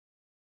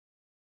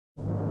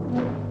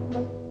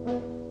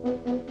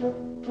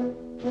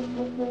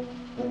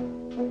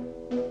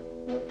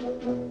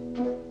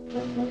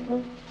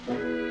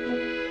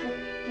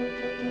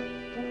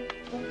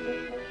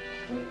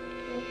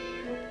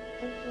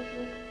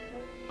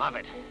Love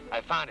it.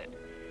 I found it.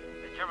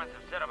 The Germans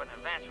have set up an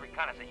advanced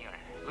reconnaissance unit.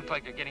 Looks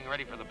like they're getting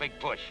ready for the big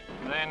push.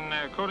 Then,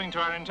 according to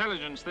our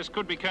intelligence, this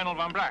could be Colonel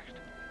von Bracht.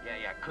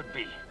 Yeah, could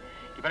be.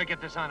 You better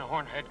get this on the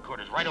Horn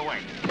headquarters right away.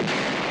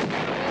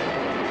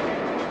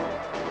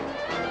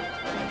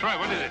 Troy,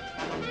 what is it?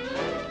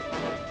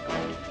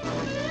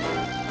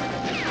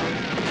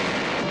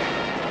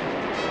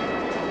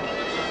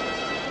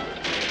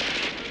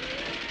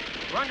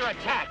 We're under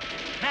attack.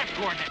 Map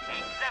coordinates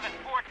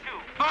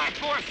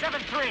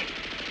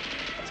 8742-5473.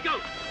 Let's go.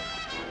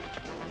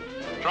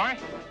 Troy?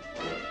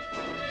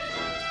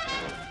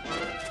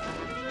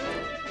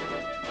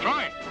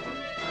 Troy?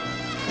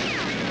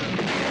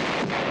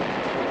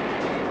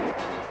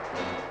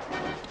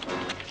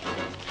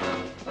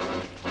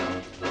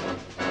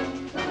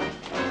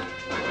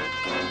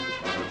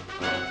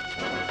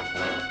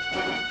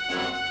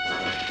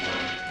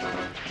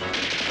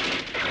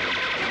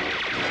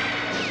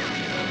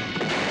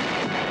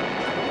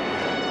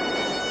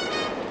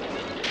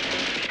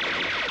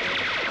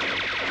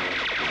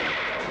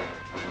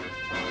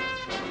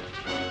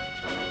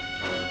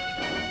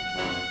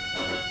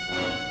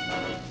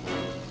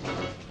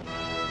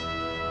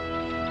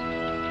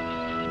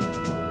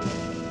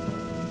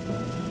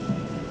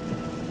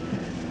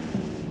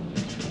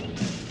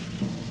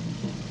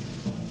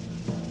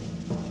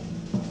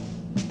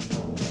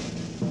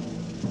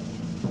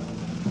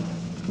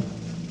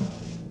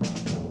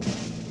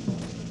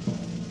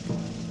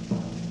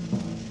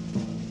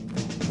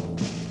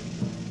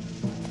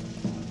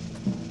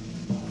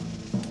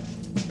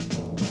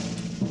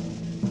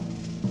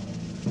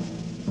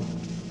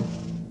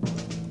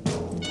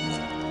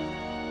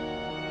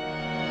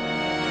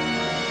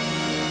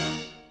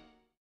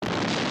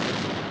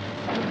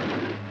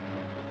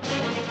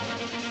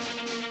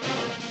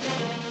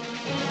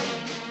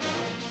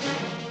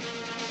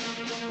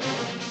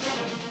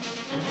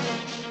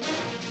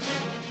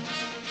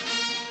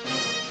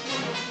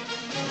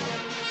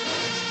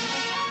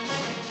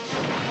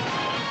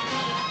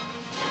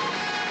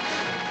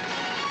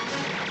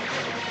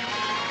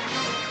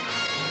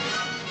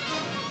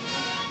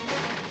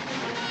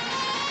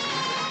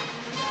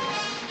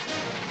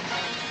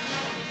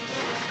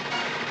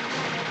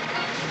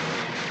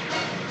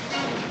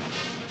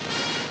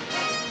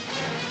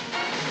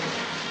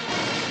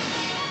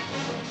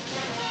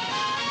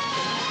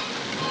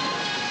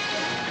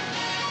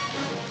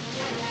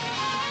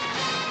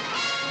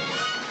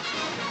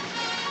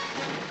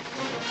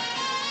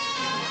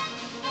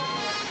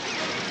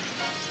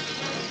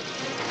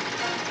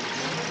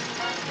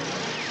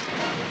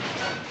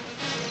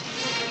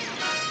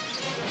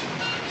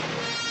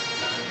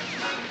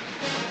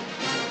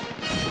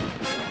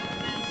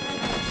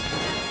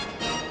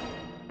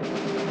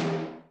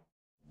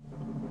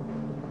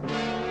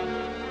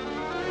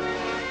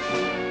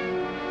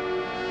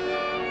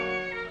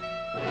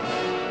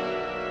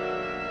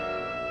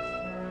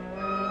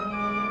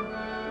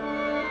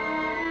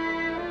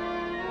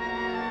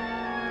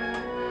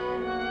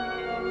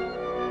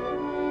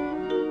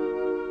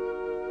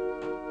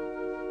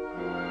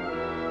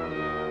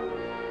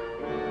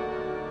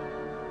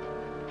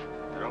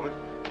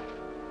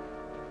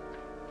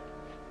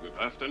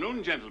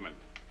 Afternoon, gentlemen.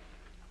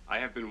 I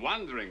have been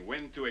wondering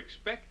when to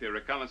expect a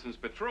reconnaissance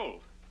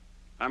patrol.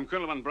 I'm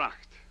Colonel von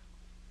Bracht.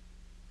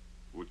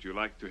 Would you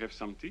like to have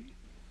some tea?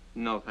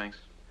 No, thanks.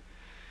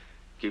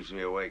 Keeps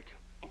me awake.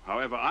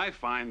 However, I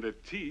find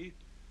that tea,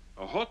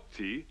 a hot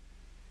tea,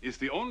 is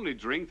the only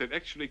drink that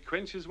actually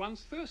quenches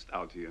one's thirst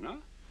out here, no?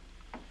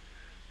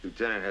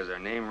 Lieutenant has our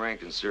name,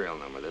 rank, and serial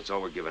number. That's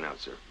all we're giving out,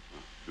 sir.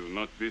 Do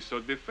not be so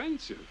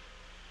defensive.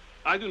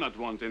 I do not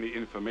want any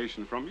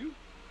information from you.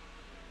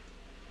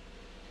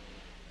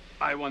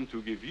 I want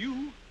to give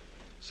you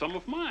some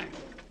of mine.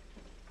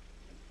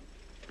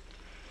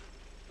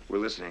 We're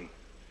listening.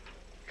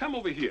 Come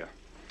over here.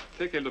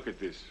 Take a look at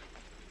this.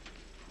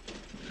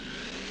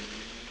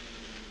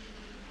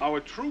 Our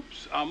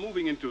troops are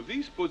moving into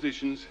these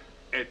positions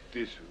at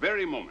this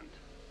very moment.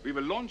 We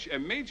will launch a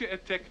major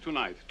attack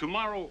tonight.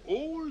 Tomorrow,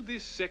 all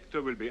this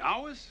sector will be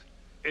ours,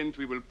 and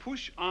we will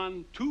push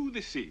on to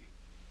the sea.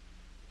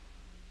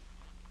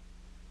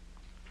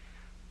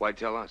 Why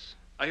tell us?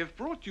 I have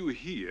brought you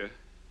here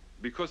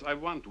because I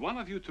want one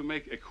of you to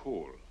make a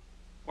call.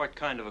 What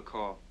kind of a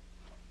call?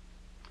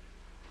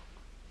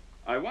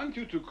 I want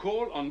you to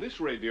call on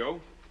this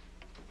radio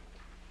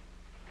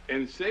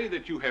and say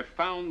that you have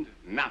found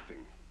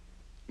nothing.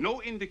 No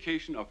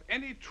indication of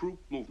any troop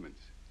movements.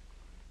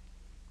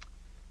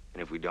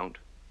 And if we don't?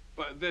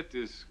 Well, that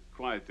is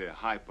quite a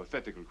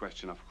hypothetical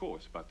question, of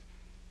course, but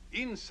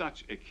in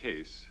such a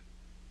case,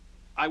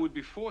 I would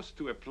be forced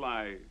to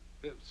apply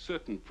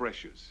certain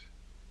pressures.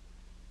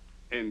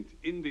 And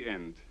in the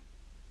end,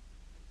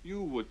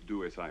 you would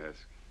do as I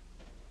ask.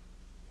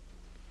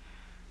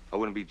 I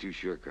wouldn't be too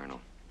sure,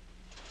 Colonel.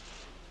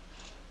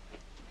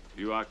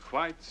 You are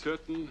quite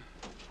certain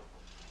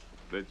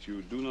that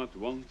you do not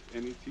want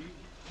any tea?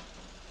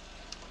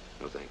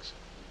 No, thanks.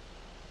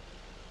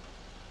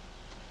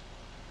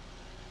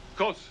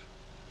 Kos.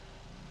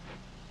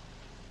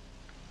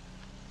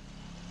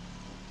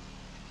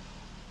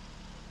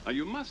 Now,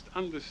 you must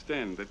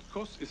understand that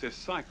Kos is a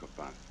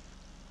psychopath.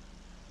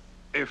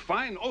 A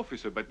fine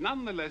officer, but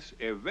nonetheless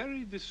a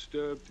very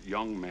disturbed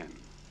young man.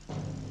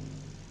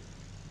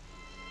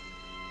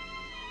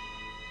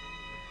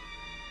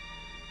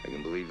 I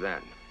can believe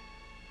that.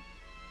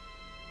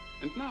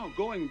 And now,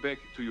 going back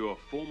to your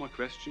former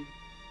question,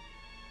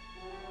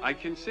 I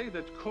can say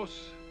that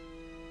Kos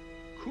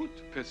could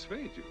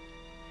persuade you.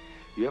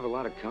 You have a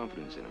lot of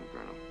confidence in him,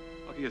 Colonel.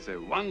 Oh, he has a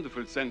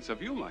wonderful sense of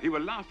humor. He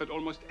will laugh at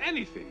almost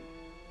anything.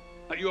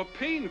 Your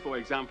pain, for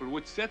example,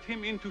 would set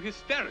him into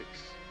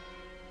hysterics.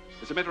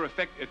 As a matter of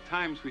fact, at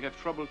times we have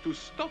trouble to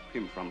stop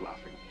him from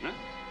laughing. Huh?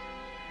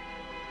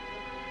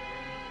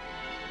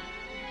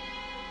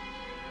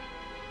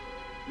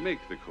 Make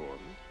the call.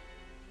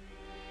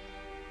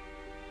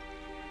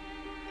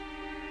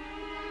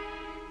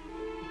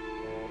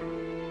 Huh?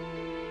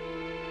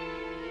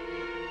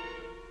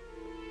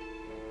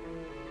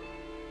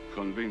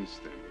 Convince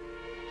them.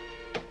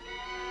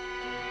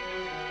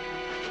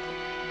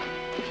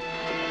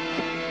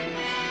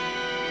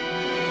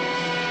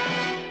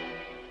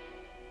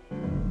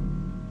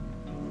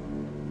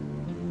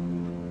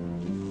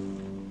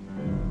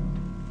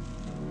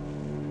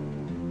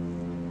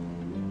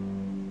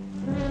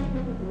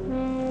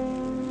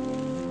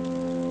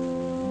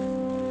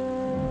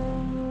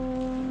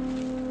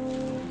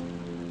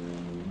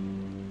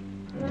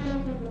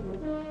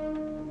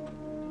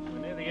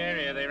 Near the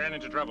area, they ran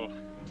into trouble.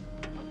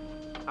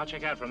 I'll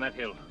check out from that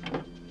hill.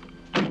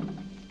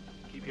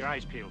 Keep your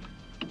eyes peeled.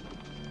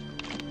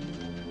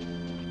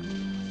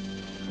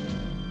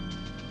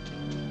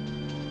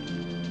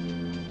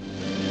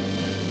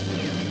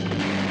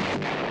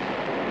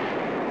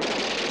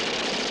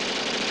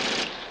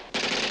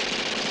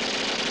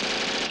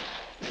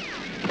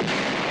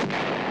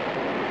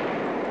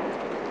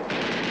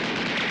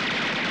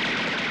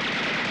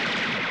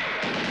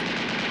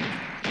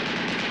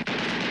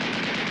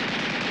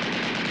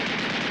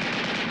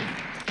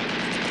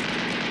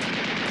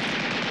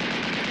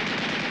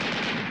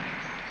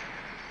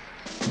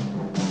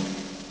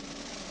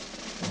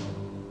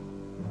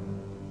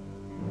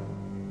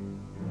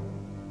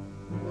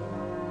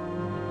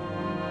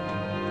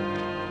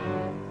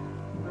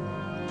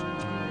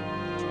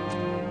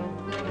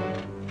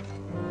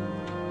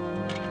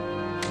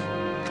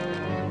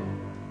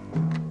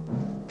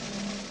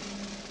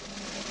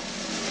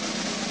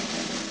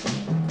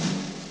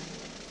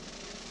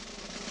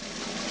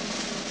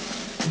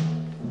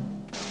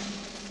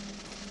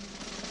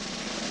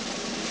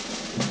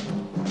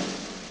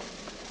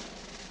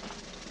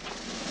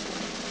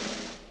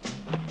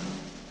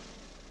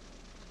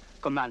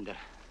 Commander,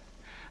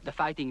 the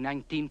fighting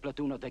 19th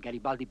platoon of the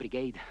Garibaldi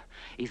Brigade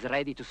is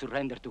ready to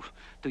surrender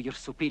to your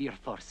superior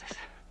forces.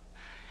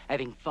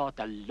 Having fought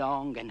a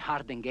long and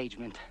hard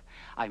engagement,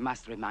 I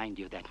must remind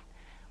you that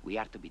we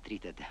are to be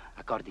treated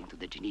according to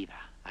the Geneva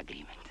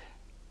Agreement.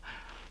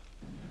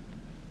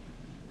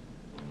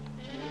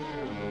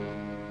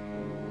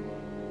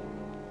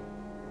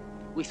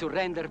 We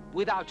surrender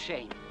without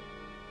shame,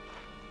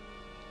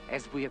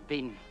 as we have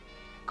been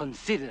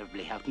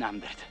considerably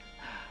outnumbered.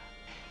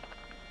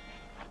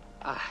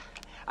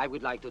 I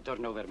would like to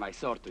turn over my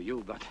sword to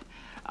you, but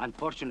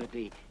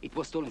unfortunately, it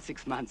was stolen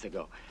 6 months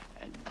ago.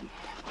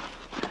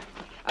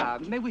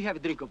 May we have a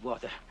drink of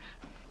water?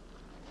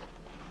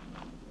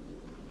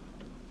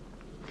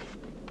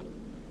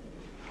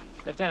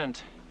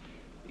 Lieutenant,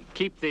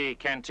 keep the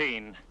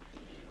canteen.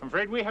 I'm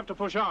afraid we have to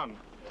push on.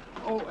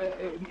 Oh,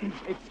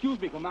 excuse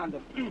me,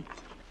 Commander.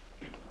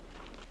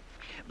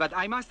 But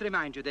I must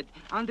remind you that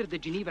under the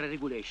Geneva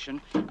regulation,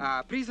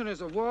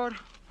 prisoners of war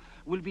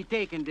will be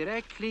taken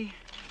directly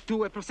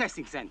to a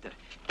processing center.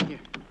 Here.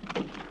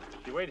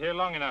 If you wait here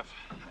long enough,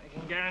 I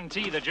can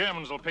guarantee the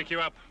Germans will pick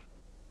you up.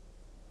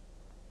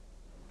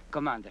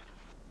 Commander,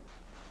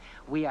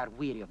 we are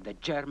weary of the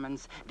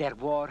Germans, their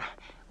war.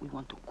 We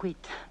want to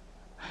quit.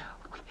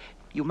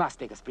 You must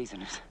take us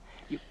prisoners.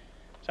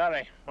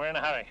 Sorry, we're in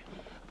a hurry.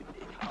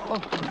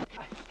 Oh,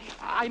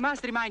 I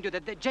must remind you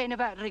that the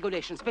Geneva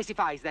regulation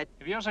specifies that...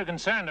 If you're so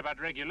concerned about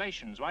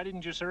regulations, why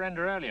didn't you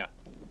surrender earlier?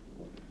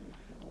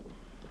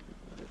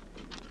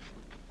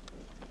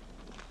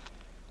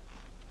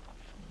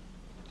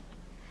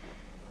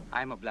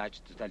 I'm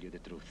obliged to tell you the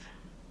truth.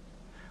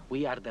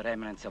 We are the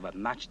remnants of a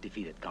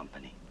much-defeated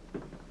company.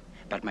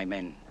 But my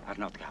men are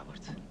not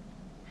cowards.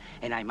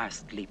 And I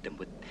must leave them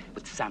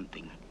with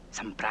something,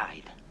 some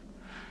pride.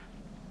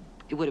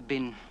 It would have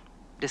been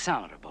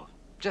dishonorable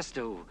just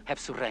to have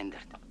surrendered.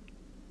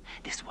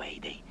 This way,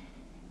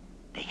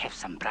 they have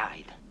some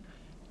pride.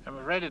 I'm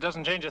afraid it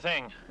doesn't change a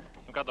thing.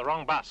 You've got the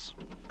wrong bus.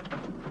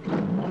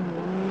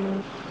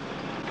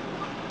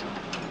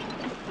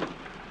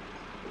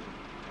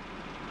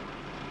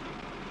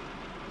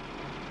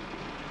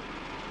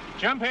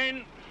 Jump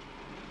in.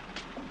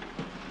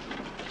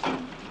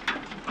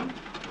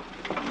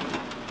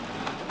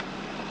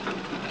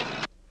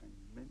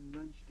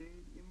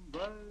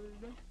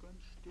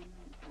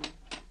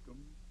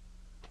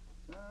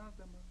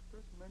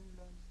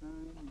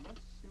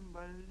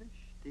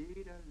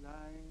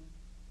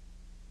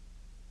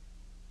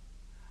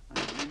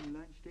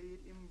 Männlein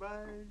steht im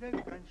Walde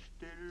ganz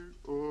still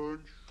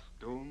und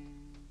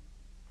stumm.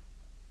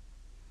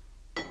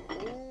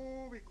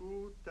 Oh, wie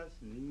gut, dass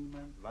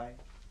niemand weiß,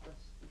 dass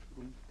die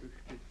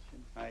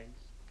Rumpelstilzchen heißt.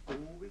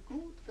 Oh, wie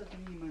gut, dass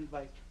niemand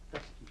weiß,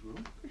 dass die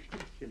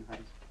Rumpelstilzchen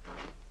heißt.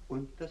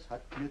 Und das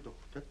hat mir doch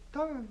der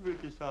Teufel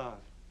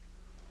gesagt.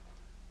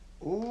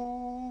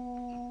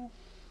 Oh,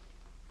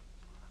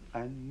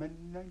 ein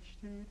Männlein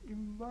steht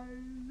im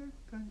Walde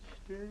ganz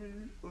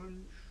still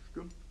und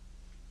stumm.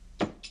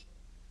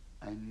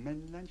 Ein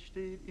Männlein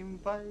steht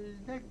im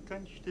Walde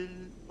ganz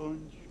still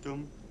und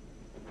stumm.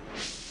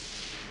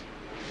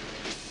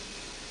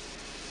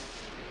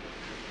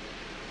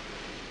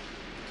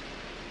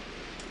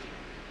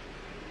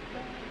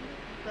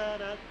 Da,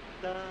 da,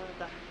 da,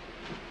 da. Ein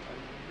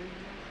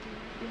Männlein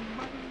steht im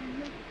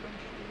Walde ganz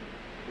still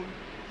und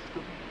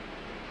stumm.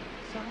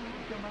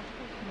 Sage, macht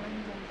das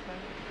Männlein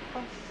sein,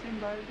 was im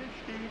Walde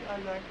steht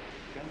allein,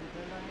 ganz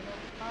allein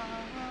auf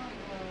einem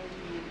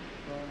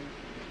Bein.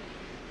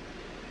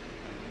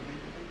 Ein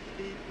Männlein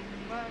steht im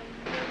Walde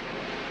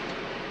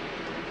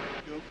und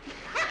stumm.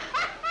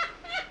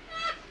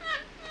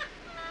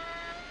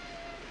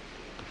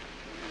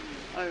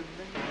 Ein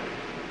Männlein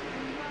steht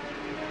im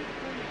Walde und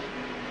stumm.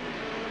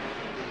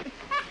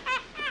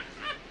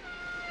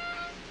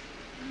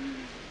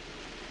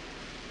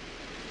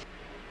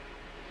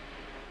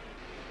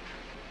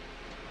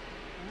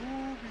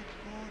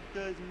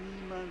 Dass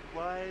niemand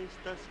weiß,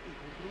 dass ich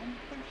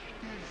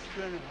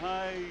Rumpelstilzchen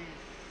heiß.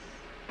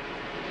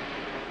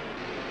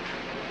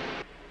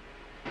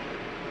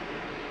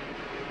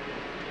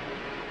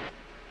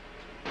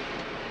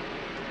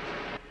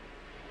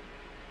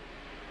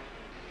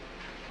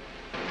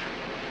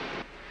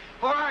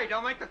 All right,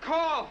 I'll make the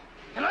call.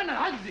 Herr Leutnant,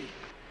 halten Sie!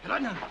 Herr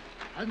Leutnant,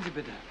 halten Sie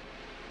bitte.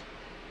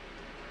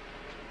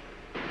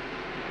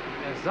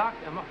 Er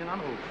sagt, er macht den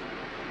Anruf.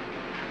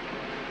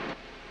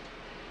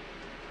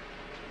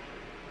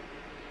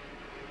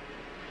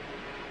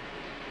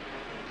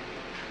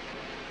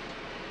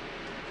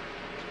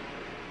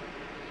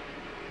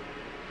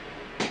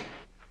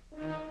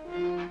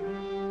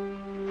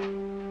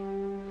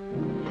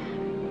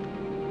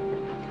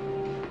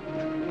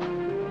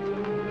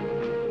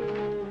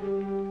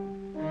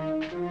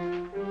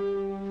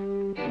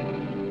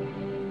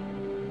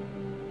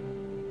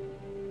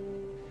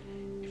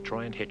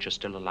 Troy and Hitch are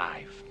still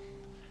alive.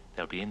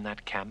 They'll be in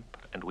that camp,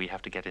 and we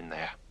have to get in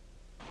there.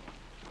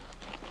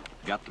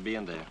 Got to be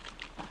in there.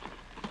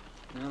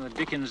 How the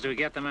dickens do we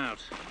get them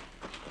out?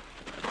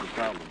 That's the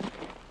problem.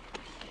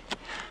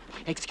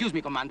 Excuse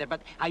me, Commander,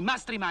 but I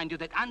must remind you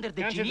that under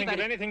the Can't you Geneva... think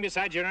of anything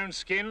besides your own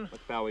skin?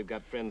 Look, pal, we've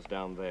got friends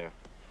down there.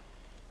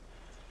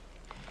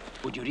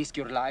 Would you risk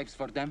your lives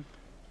for them?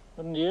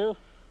 Wouldn't you?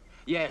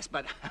 Yes,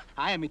 but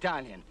I am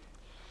Italian.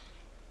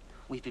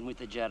 We've been with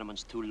the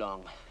Germans too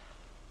long.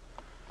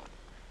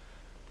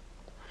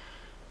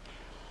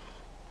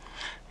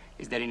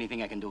 Is there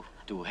anything I can do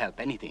to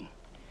help? Anything?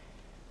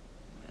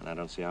 And I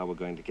don't see how we're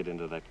going to get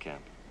into that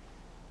camp.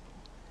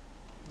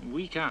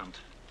 We can't.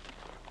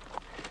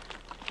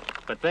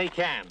 But they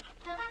can.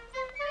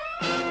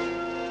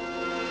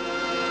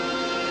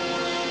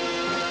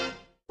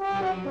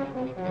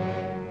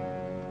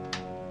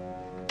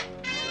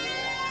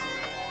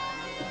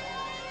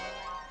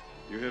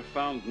 You have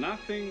found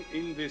nothing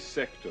in this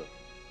sector.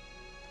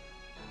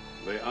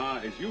 They are,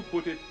 as you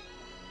put it,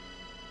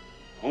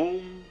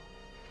 home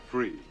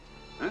free.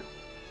 Huh?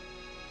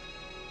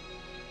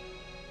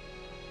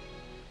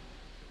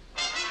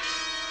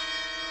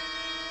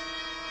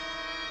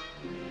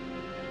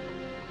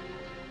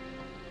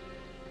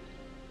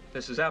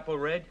 This is Apple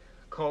Red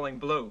calling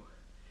blue.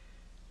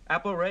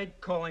 Apple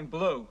Red calling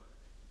blue.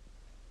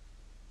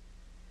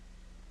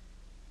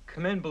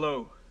 Come in,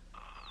 blue.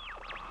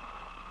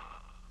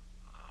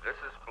 This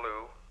is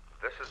blue.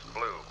 This is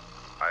blue.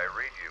 I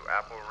read you,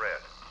 Apple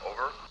Red.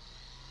 Over.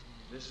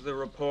 This is the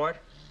report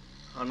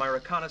on my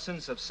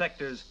reconnaissance of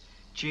sectors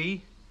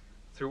G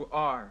through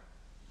R.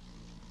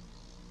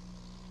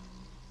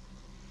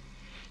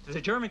 There's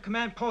a German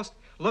command post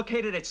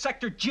located at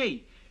Sector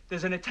G.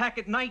 There's an attack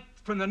at night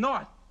from the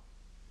north.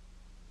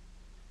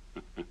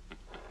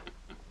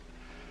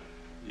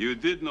 You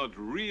did not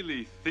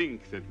really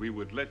think that we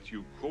would let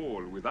you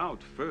call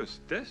without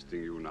first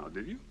testing you now,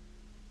 did you?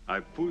 I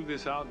pulled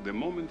this out the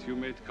moment you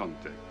made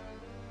contact.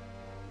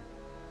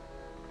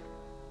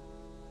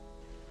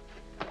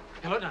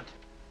 Herr Leutnant,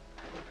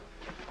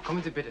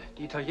 kommen Sie bitte.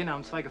 Die Italiener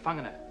haben 2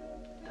 Gefangene.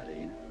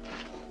 Italiener?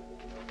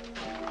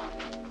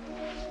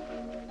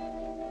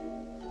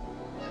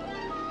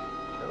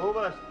 Herr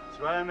Oberst,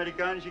 2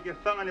 amerikanische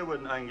Gefangene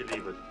wurden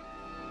eingeliefert.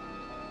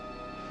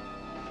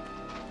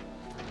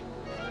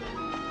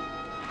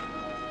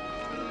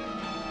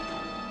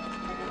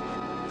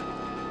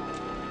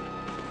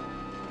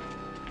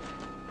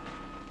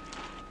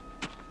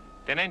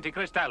 Tenente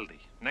Cristaldi,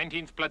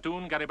 19th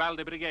Platoon,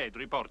 Garibaldi Brigade,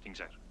 reporting,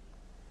 sir.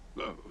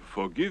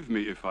 Forgive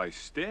me if I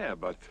stare,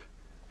 but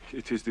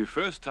it is the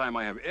first time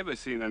I have ever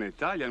seen an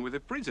Italian with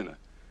a prisoner.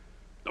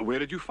 Where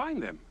did you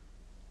find them?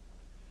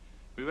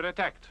 We were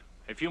attacked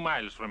a few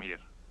miles from here.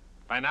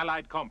 by an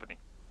Allied company.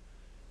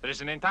 There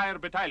is an entire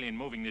battalion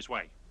moving this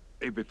way.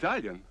 A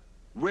battalion?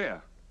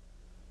 Where?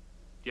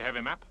 Do you have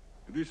a map?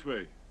 This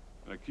way.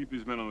 I keep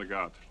these men on the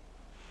guard.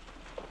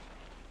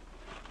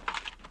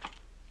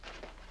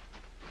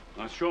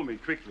 Now show me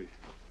quickly.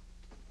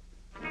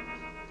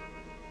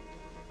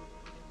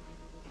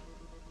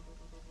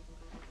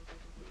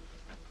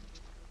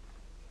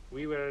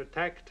 We were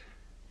attacked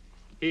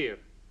here.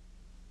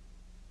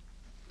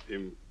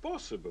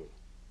 Impossible.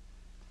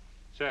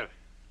 Sir,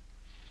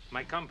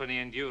 my company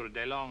endured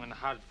a long and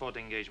hard-fought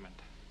engagement.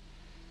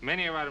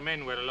 Many of our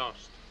men were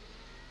lost.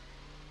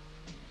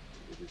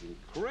 It is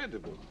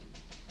incredible.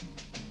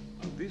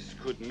 Now, this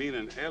could mean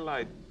an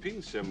Allied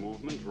pincer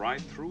movement right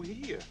through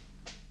here.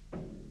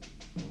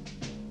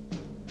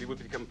 We would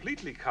be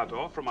completely cut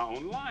off from our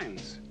own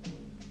lines.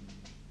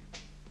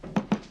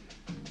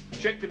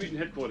 Check division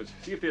headquarters.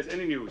 See if there's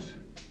any news.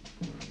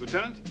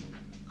 Lieutenant,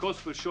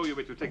 Kos will show you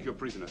where to take your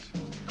prisoners.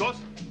 Kos,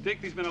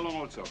 take these men along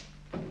also.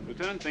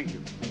 Lieutenant, thank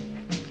you.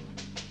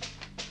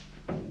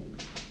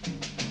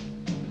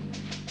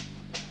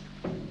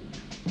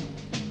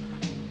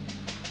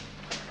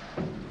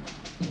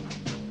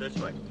 This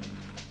way.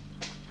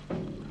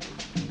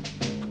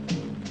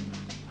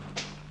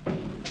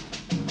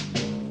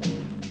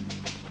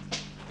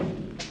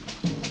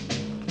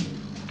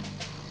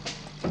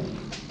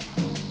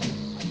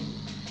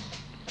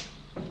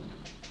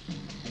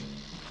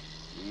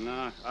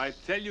 Nah, I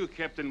tell you,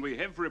 Captain, we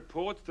have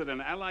reports that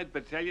an Allied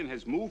battalion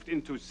has moved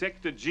into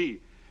Sector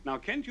G. Now,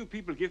 can't you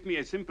people give me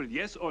a simple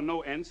yes or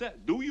no answer?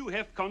 Do you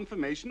have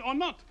confirmation or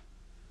not?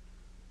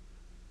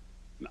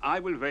 I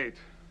will wait.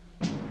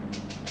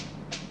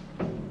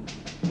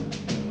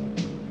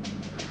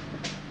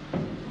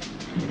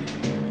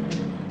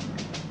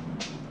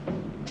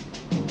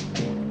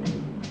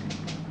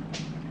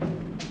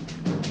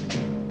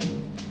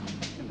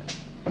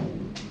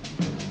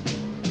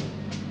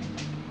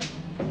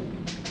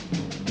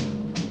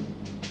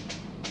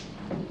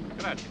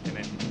 Grazie,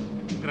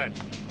 Tenente.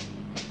 Grazie.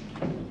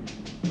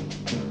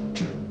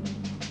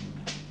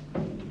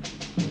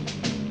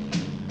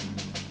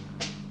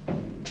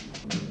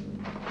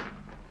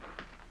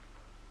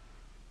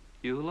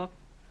 You look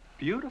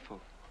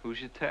beautiful.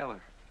 Who's your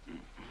tailor?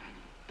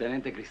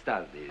 Tenente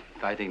Cristaldi,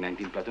 fighting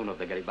 19th Platoon of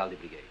the Garibaldi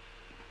Brigade.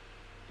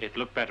 It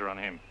looked better on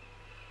him.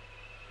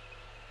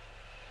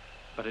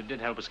 But it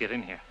did help us get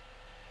in here.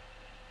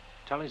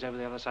 Tully's over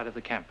the other side of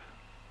the camp,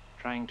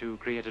 trying to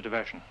create a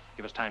diversion,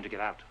 give us time to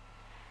get out.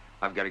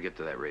 I've got to get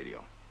to that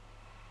radio.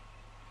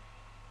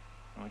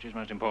 Which is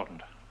most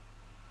important?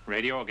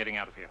 Radio or getting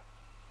out of here?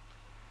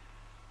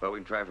 Well, we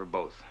can try for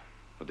both.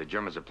 But the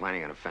Germans are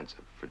planning an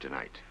offensive for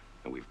tonight,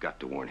 and we've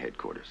got to warn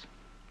headquarters.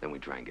 Then we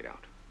try and get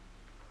out.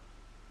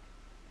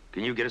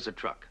 Can you get us a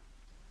truck?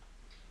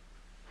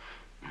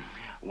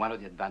 One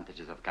of the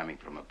advantages of coming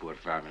from a poor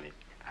family,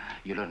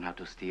 you learn how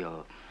to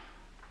steal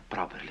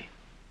properly.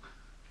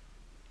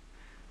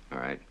 All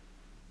right.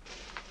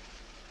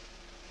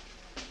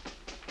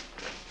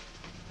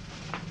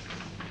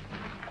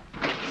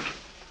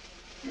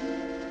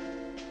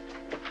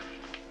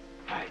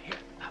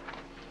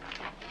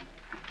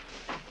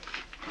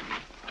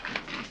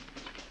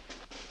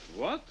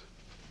 What?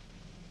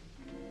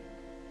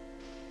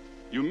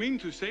 You mean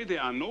to say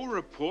there are no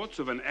reports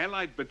of an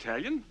Allied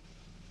battalion?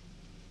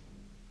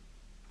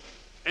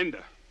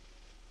 Ender.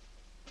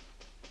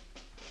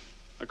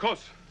 Of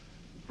course.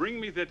 Bring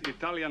me that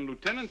Italian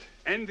lieutenant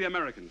and the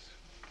Americans.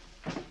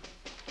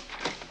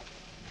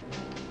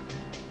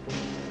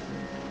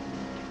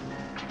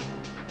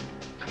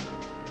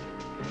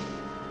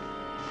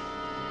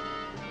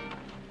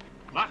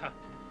 Macher,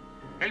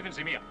 helfen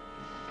Sie mir.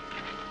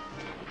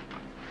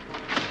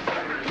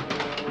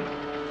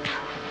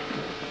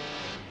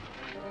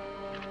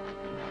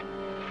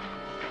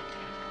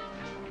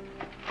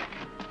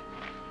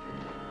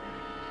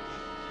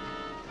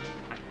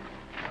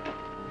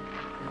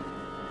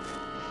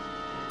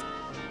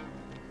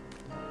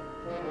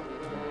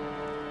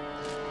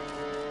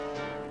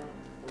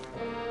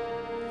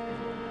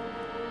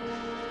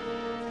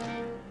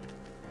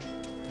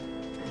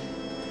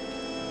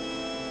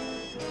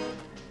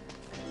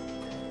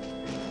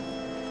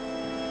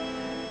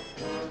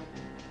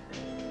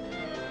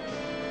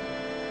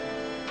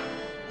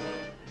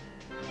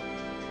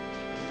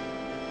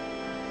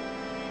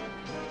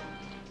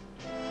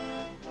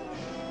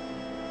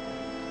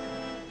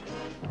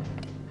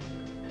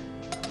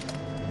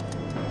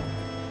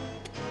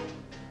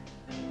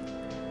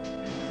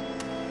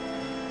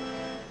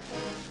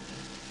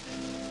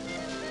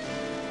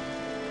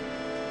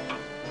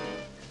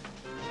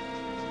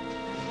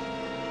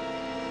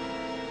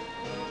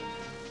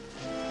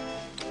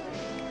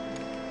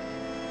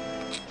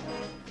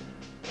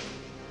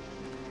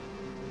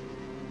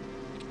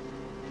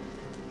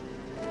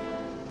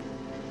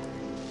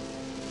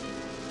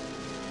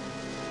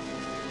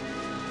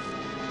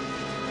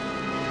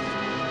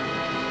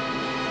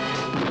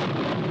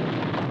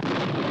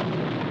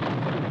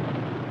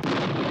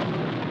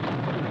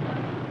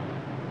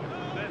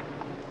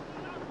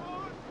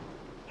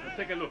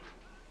 Take a look.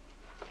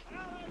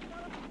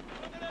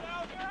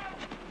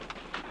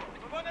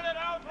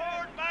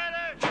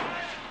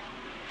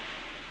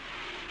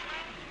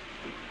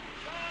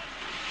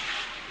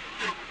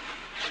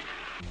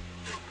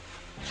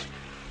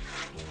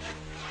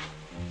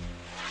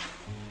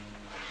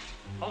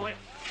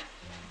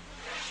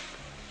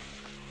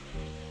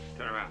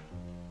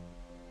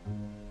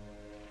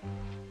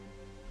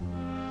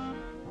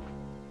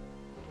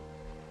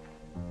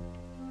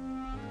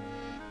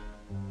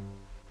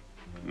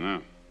 No.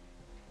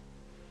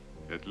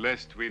 At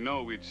least we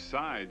know which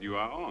side you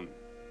are on.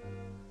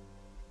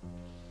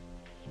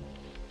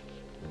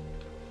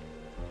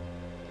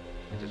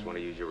 I just want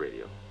to use your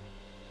radio.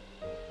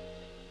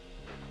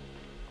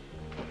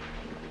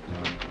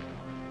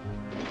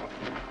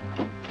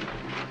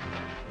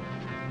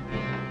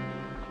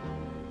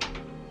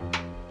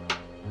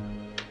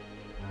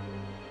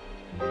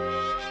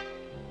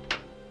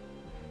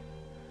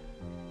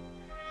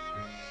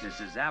 This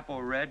is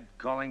Apple Red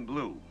calling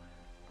Blue.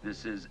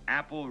 This is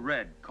Apple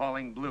Red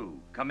calling Blue.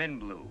 Come in,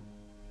 Blue.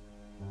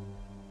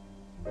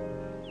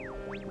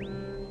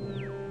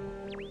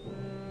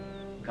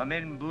 Come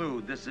in,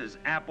 Blue. This is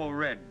Apple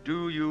Red.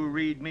 Do you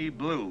read me,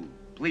 Blue?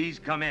 Please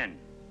come in.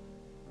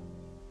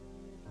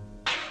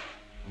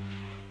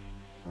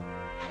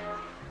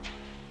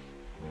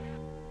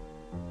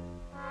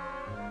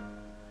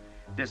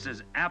 This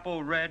is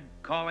Apple Red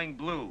calling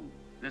Blue.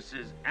 This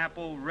is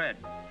Apple Red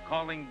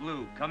calling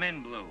Blue. Come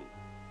in, Blue.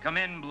 Come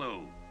in,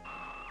 Blue.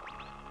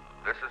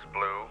 This is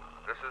Blue.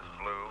 This is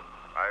Blue.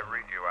 I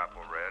read you,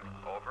 Apple Red.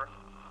 Over.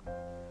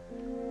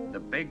 The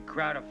Big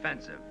Kraut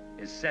Offensive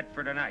is set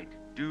for tonight.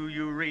 Do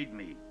you read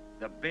me?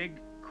 The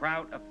Big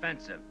Kraut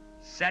Offensive,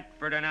 set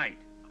for tonight.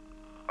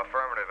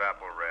 Affirmative,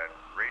 Apple Red.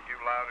 Read you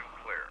loud and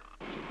clear.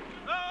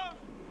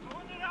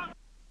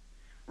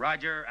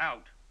 Roger,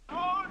 out.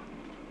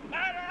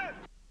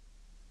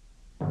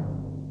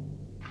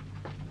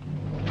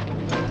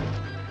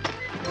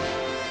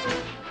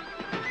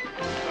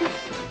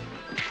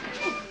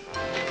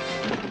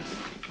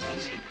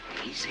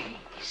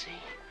 Easy.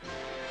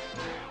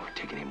 We're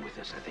taking him with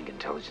us. I think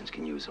intelligence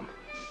can use him.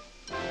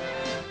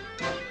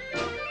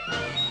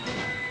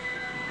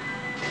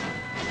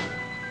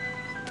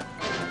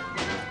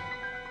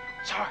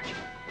 Sarge!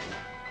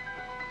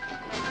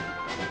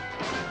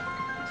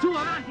 Su,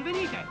 avanti,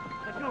 venite!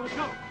 Let's go, let's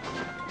go!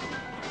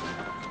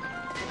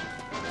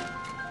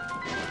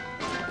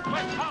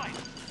 Quick, time!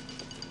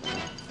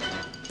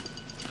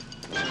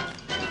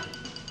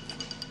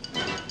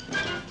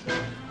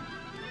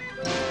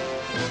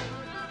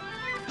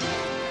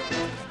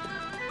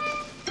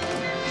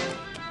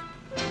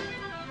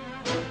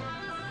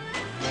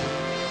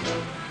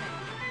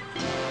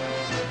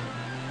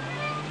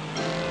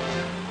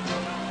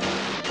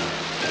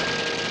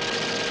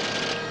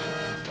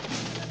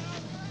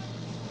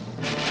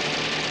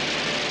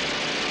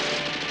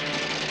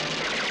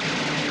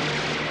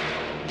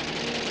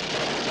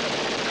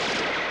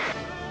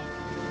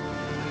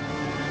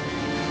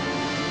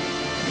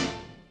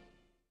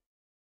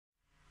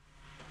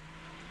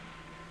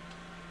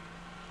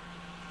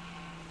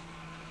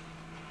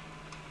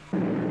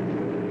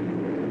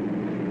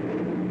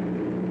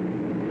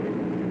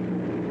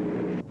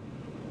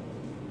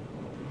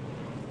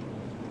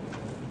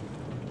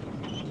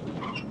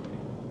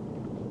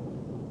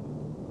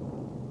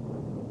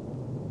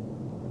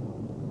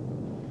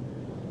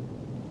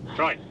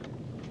 Right.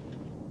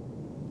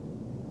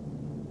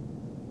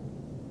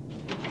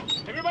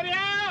 Everybody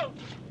out!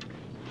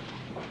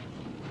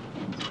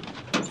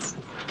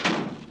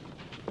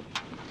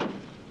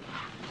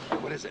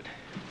 What is it?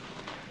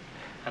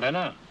 I don't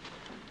know.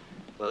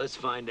 Well, let's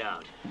find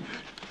out.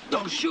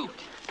 Don't shoot!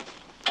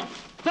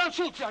 Don't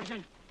shoot,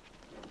 Sergeant!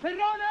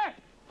 Ferrone!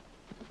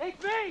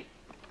 It's me!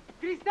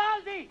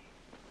 Cristaldi!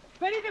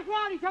 Venite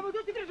fuori, siamo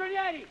tutti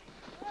prigionieri!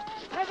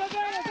 Va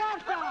bene,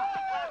 forza!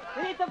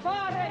 Venite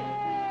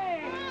fuori!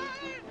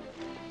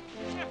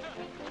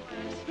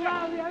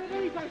 Claudia, avete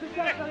visto che è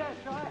successo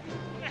adesso,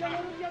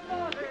 Siamo tutti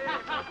addosso!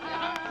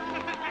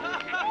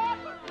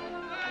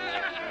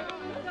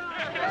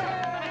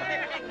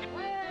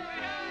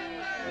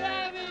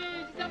 Bravi!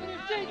 Ci siamo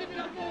riusciti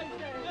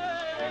finalmente!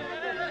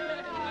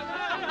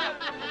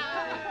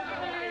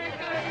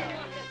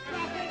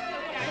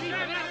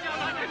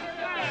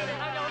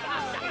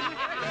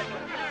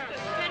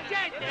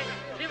 Sergente!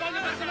 Li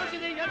voglio per conoscere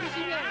degli amici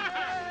miei!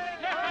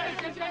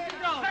 Sergente,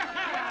 no!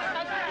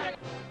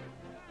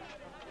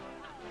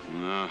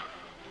 No.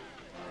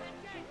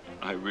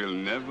 I will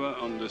never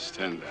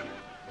understand them.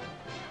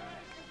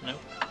 No.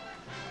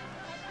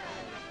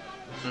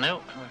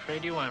 No, I'm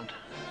afraid you won't.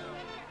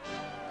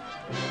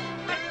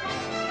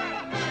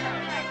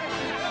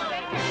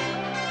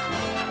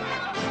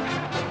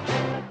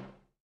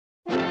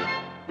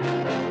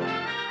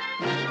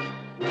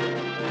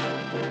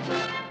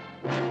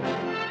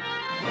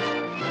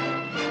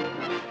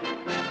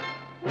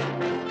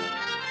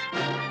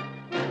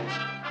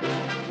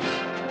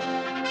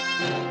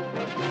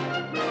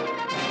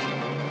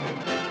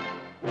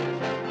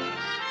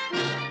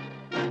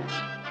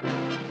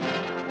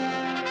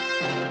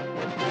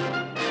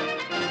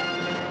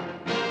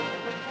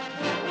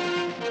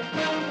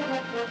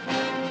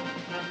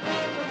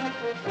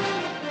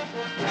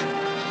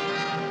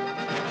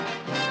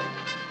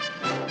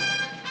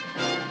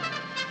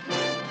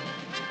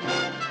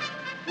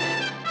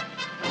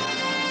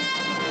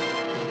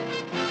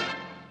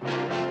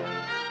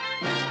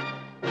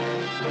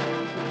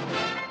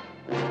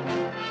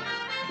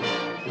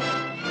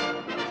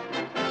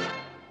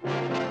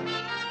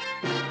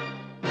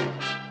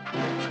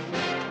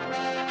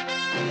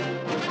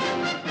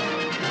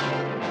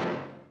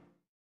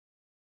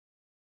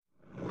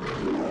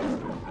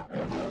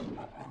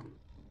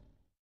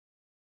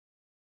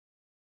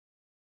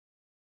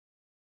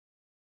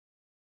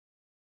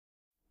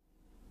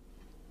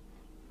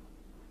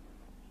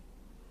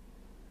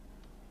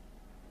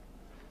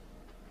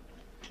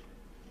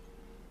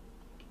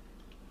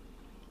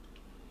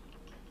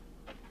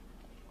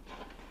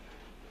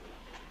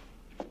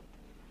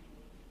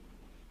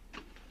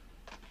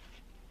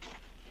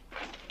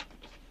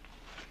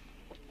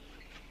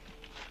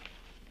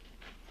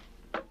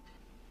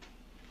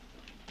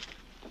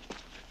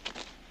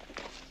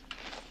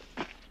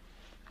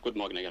 Guten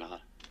Morgen, Herr General.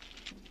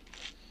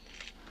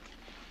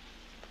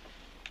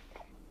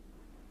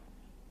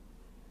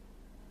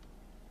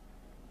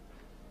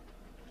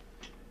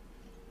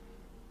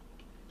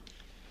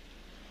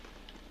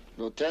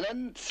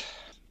 Lieutenant?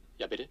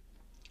 Ja, bitte?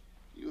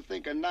 You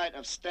think a night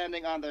of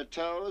standing on their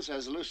toes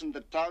has loosened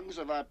the tongues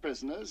of our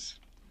prisoners?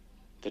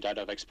 They died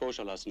of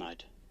exposure last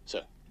night,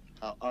 sir.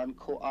 How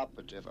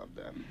uncooperative of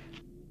them.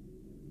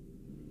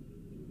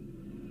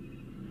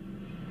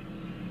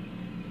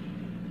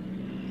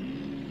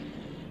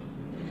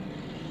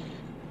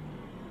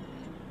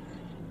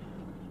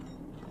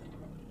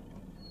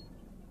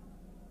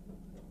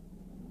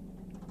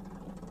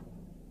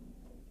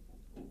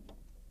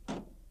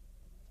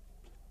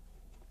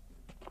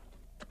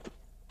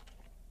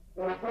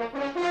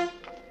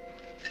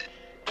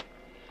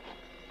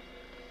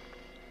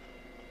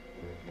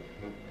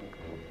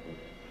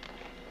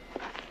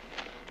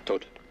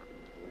 Tot.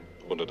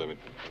 Runter damit.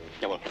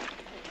 Jawohl.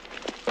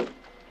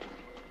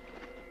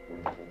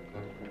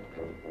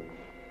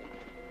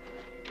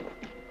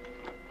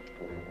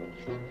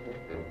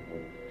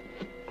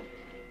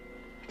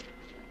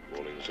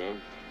 Morning, sir.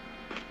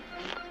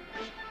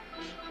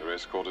 Your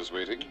escort is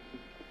waiting.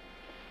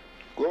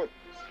 Good.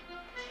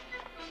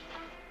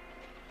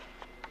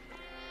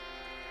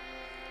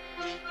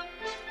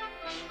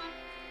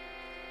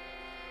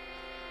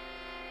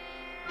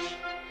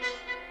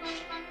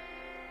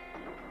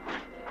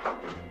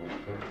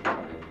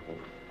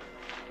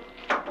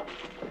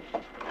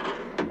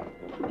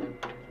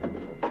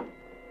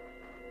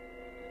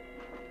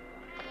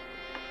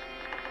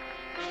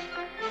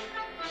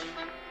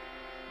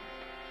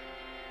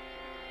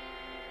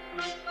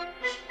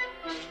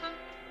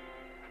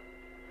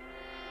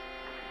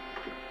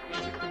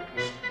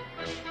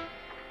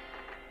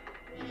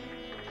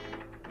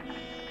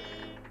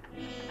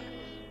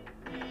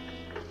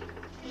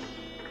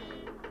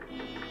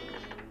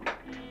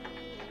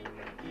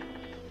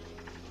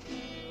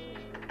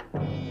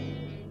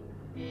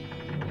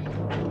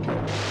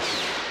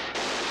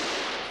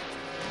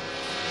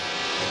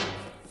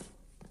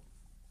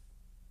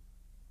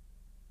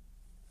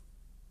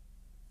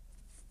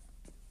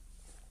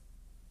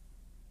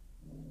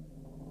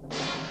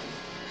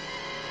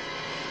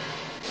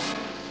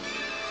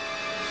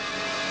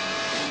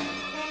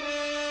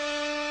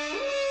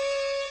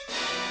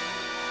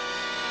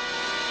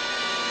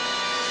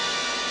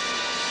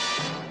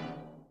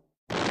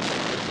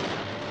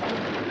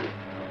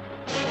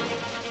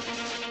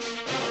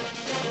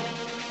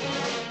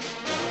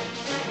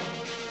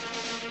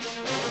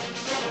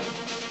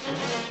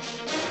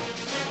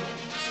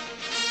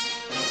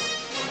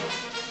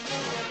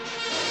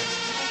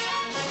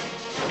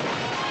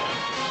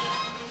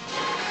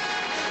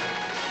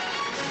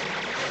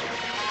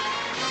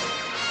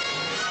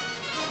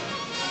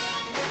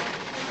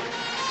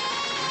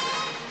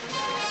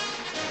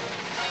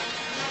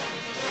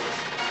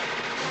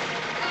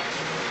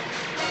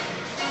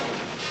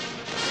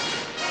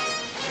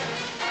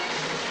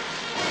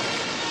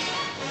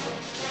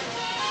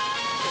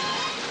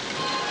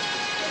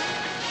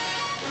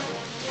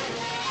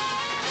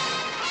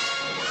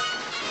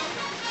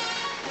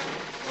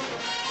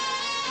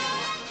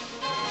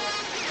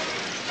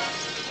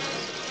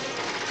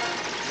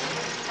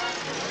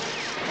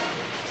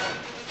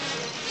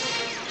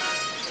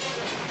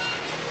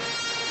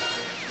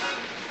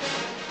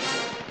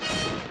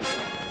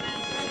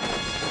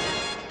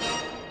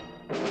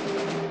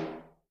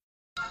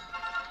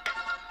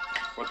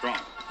 What's wrong?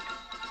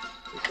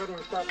 He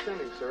suddenly stopped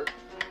sending, sir.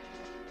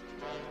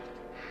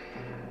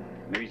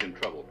 Maybe he's in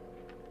trouble.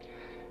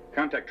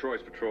 Contact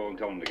Troy's patrol and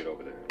tell him to get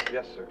over there.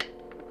 Yes, sir.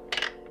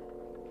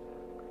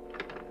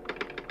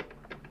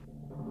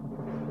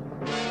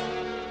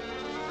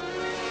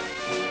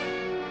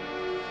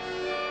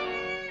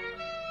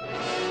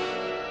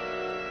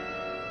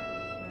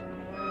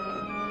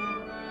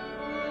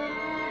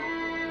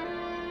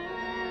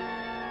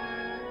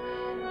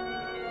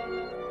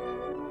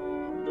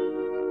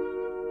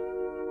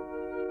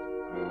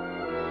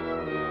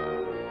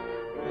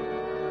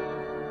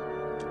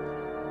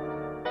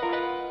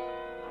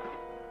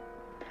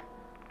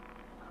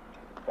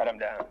 Cut him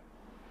down.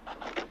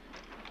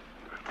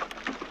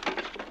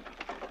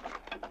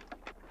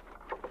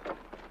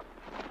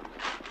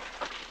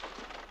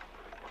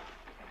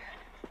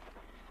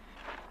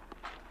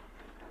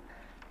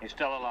 He's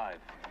still alive.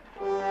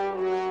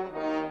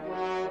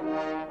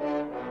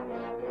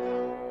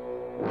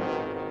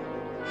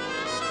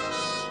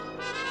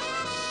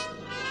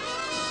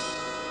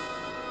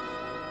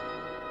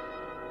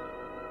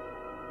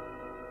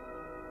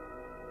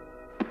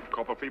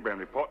 Corporal Freeburn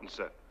reporting,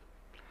 sir.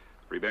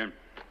 Freeburn.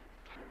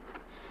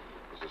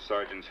 This is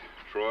Sergeants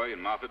Troy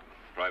and Moffat,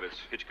 Privates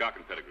Hitchcock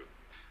and Pettigrew.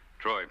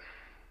 Troy,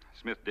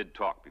 Smith did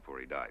talk before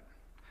he died.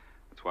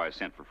 That's why I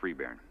sent for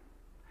Freeburn.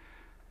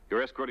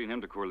 You're escorting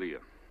him to Koorlea.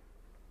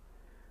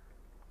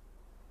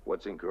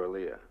 What's in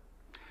Koorlea?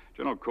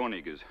 General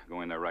Koenig is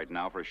going there right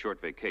now for a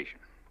short vacation.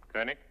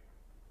 Koenig?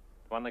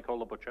 The one they call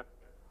the Butcher?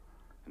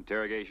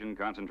 Interrogation,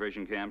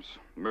 concentration camps,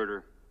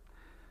 murder.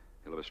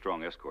 He'll have a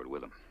strong escort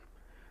with him.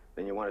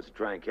 Then you want us to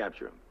try and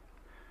capture him.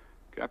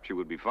 Capture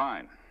would be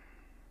fine,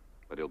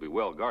 but he'll be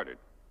well guarded.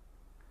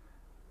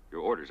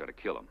 Your orders are to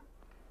kill him.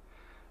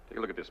 Take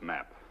a look at this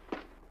map.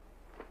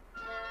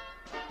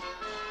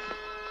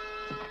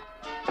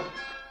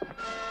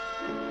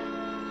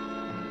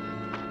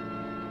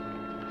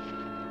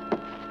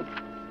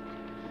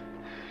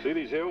 See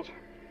these hills?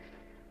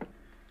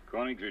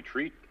 Koenig's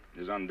retreat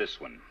is on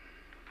this one.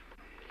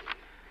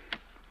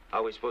 How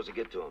are we supposed to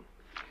get to him?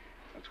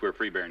 That's where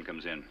Freebairn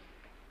comes in.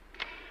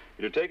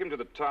 You're to take him to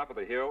the top of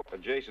the hill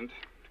adjacent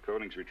to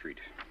Koenig's retreat.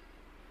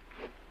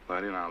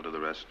 Fine, and I'll do the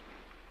rest.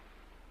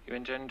 You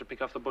intend to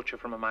pick off the butcher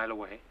from a mile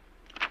away?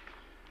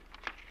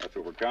 That's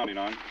what we're counting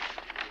on.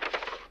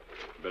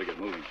 Better get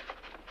moving.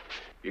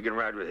 You can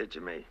ride with Hitch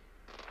and me.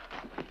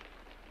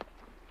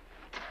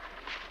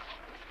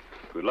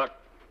 Good luck.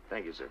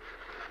 Thank you, sir.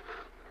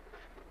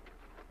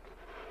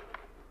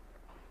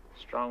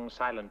 Strong,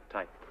 silent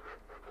type.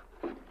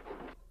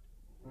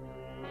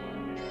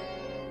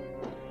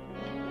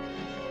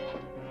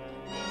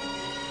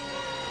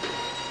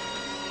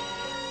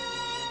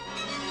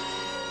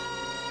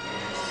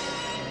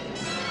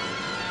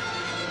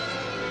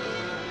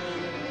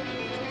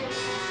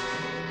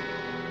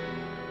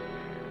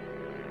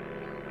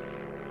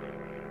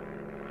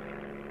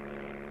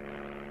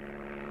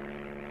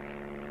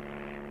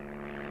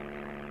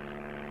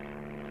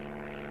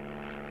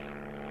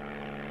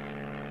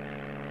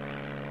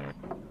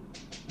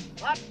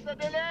 What's the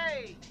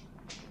delay?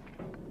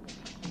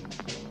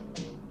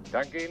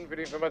 Danke Ihnen für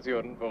die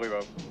Informationen.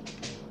 Vorüber.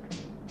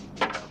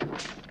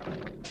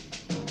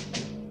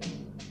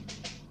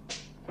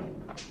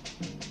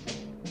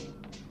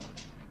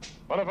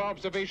 One of our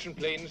observation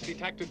planes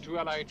detected 2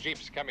 Allied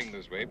jeeps coming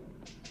this way.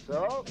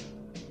 So?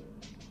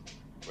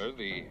 Well,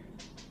 the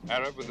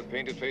Arab with the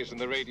painted face in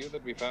the radio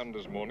that we found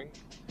this morning.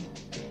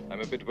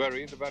 I'm a bit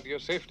worried about your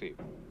safety.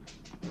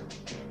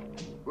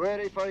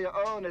 Worry for your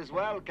own as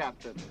well,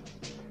 Captain.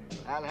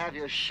 I'll have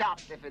you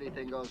shot if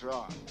anything goes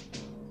wrong.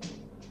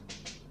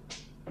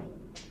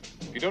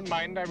 If you don't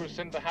mind, I will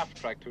send the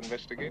half-track to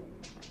investigate.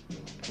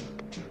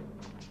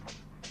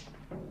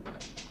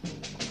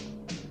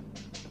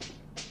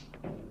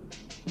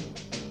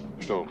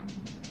 So,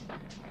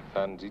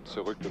 fahren Sie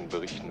zurück und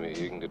berichten mir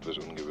irgendetwas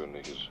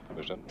Ungewöhnliches.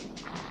 Verstanden?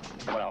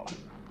 Well.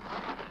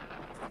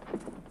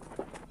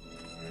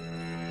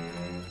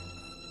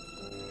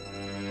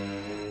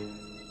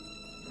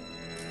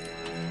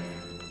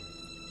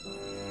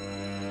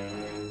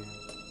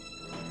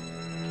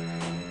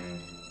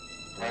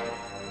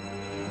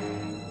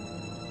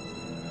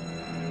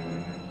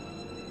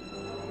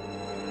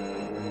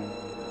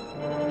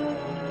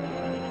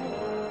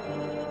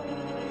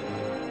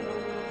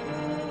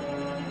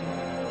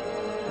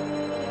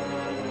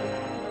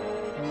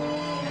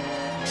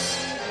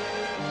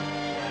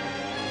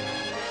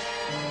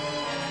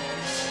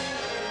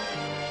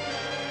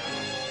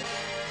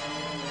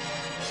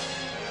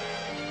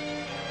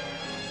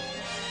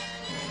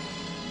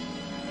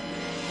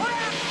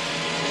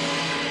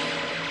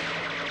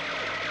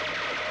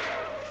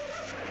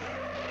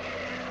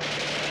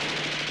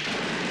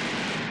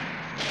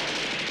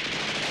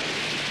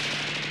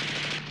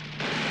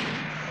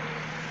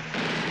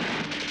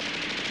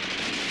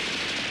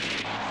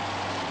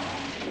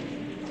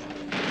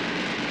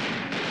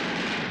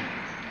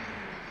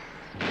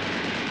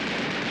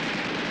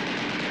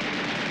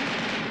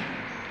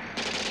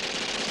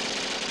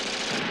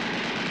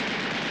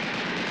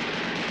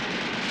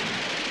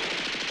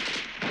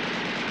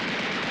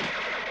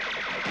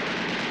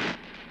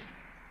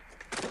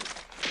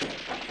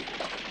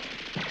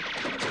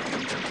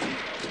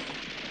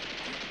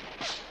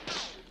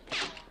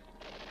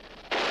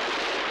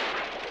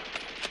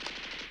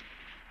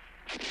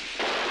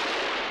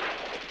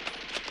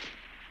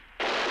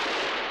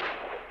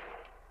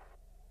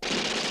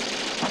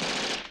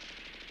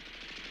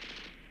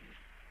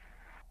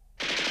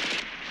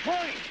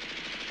 Point!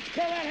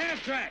 Kill that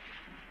half-track!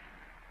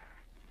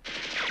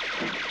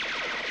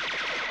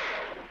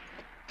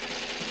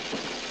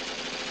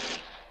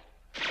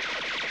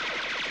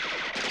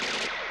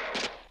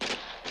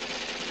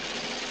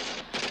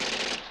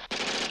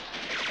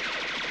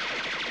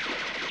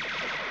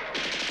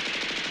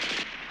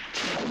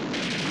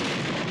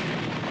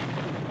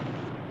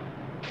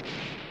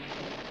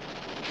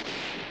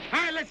 All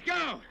right, let's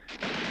go!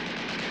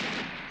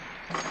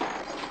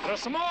 There's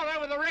some more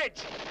over the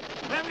ridge.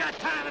 We haven't got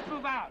time. Let's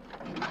move out.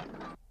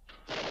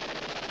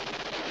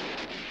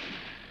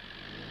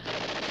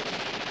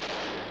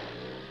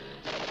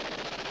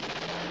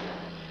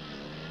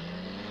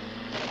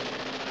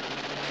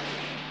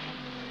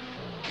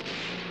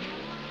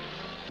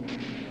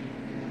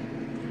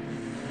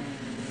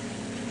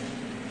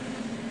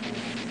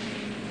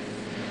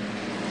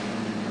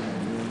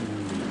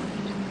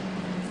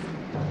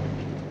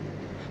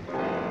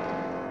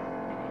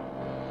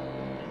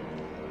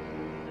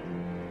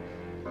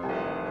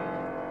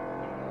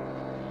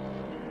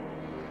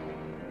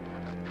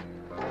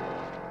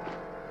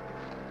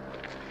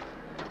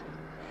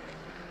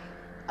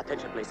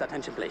 Attention, please.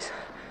 Attention, please.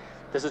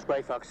 This is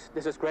Gray Fox.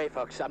 This is Gray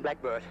Fox. I'm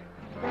Blackbird.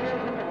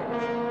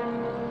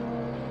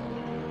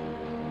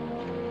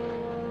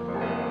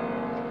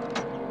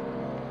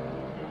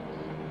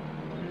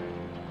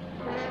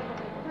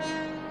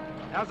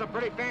 That was a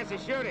pretty fancy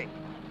shooting.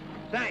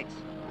 Thanks.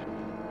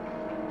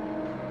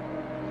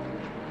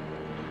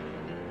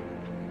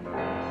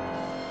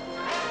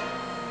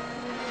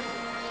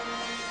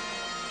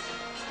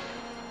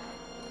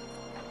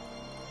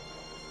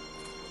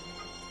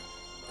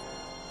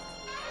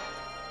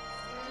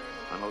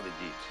 Unload the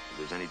jeeps. If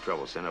there's any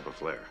trouble, send up a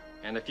flare.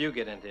 And if you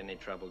get into any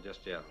trouble,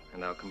 just yell,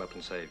 and I'll come up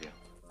and save you.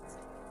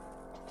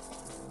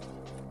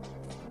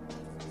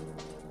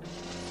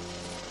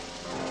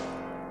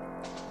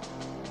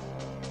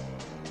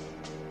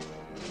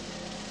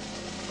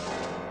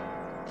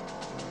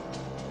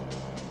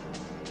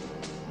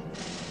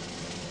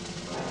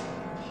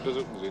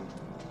 Versuchen Sie ihn.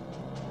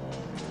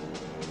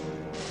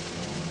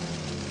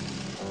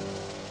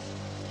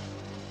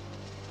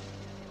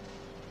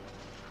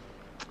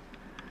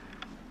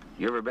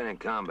 You ever been in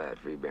combat,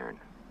 Free Baron?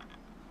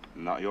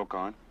 Not your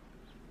kind.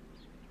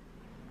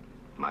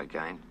 My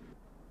kind?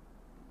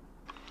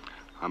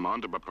 I'm a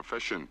hunter by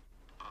profession.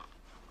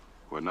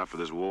 Were it not for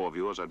this war of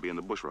yours, I'd be in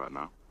the bush right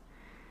now.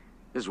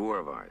 This war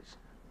of ours,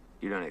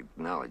 you don't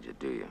acknowledge it,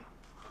 do you?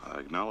 I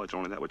acknowledge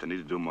only that which I need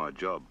to do my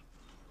job.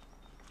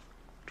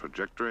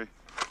 Trajectory,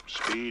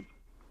 speed,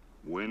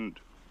 wind,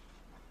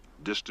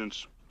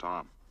 distance,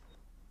 time.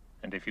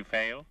 And if you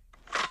fail?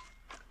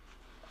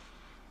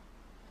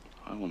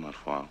 I will not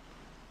fail.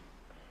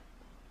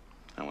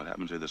 And what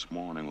happens here this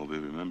morning will be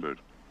remembered.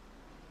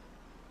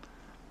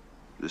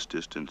 This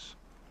distance,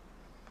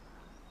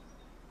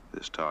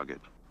 this target,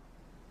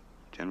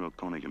 General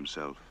Koenig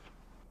himself.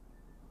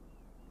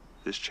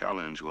 This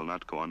challenge will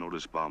not go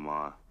unnoticed by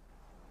my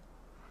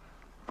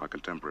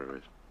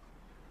contemporaries.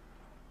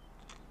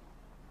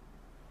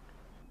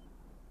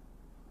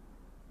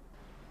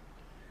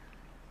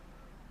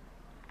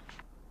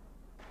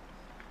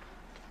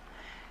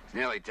 It's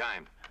nearly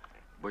time.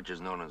 Butcher's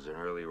known as an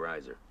early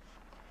riser.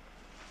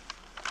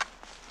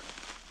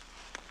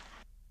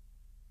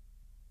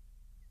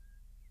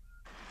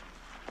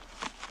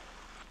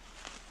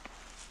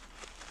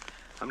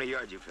 How many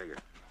yards you figure?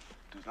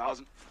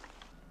 2,000.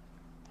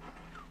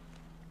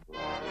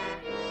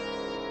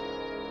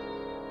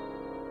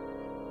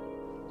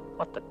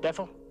 What the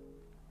devil?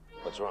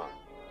 What's wrong?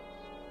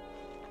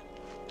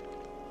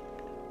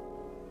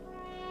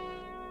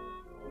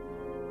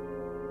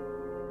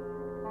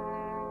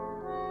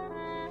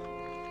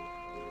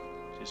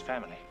 It's his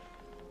family.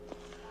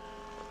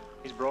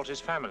 He's brought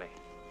his family.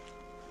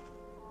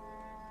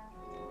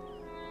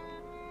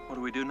 What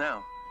do we do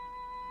now?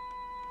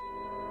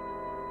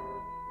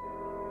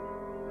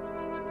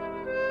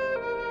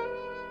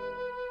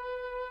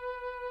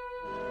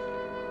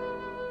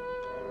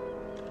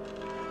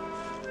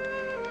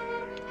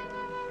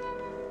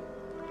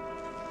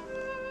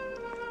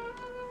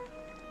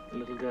 The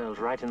little girl's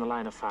right in the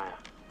line of fire.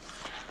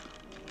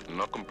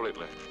 Not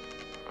completely.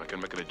 I can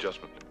make an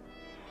adjustment.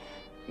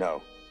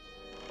 No.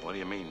 What do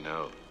you mean,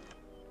 no?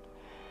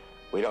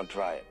 We don't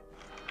try it.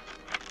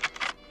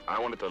 I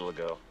wanted the little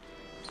girl.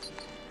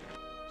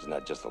 It's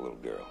not just a little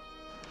girl.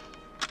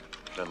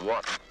 Then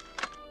what?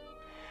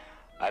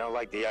 I don't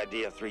like the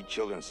idea of 3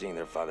 children seeing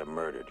their father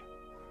murdered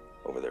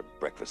over their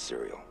breakfast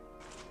cereal.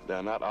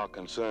 They're not our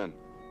concern.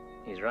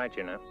 He's right,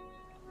 you know.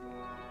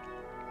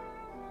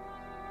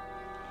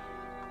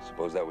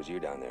 Suppose that was you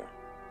down there,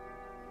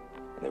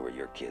 and they were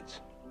your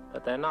kids.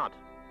 But they're not.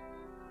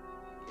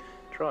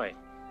 Troy,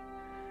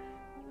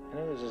 I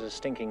know this is a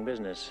stinking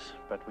business,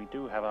 but we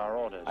do have our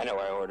orders. I know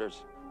our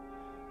orders.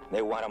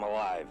 They want them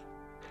alive.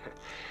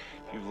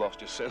 You've lost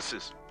your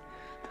senses.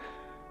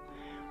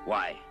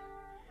 Why?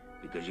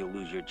 Because you'll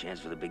lose your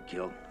chance for the big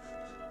kill?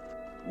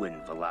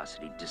 Wind,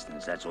 velocity,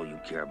 distance, that's all you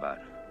care about.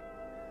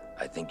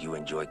 I think you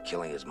enjoy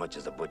killing as much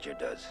as the butcher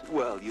does.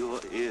 Well,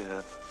 you're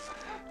here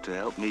to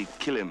help me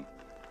kill him.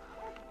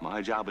 My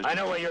job is... I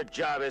know what your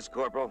job is,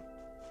 Corporal.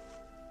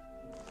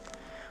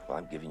 Well,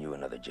 I'm giving you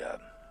another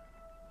job.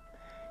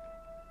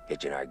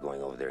 Hitch and I are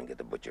going over there and get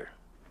the butcher.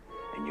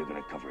 And you're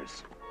gonna cover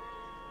us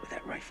with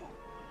that rifle.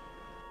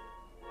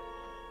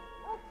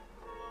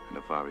 And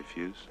if I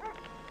refuse?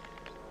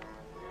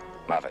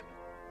 Moffat,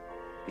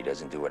 if he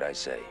doesn't do what I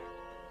say,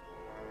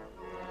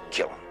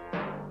 kill him.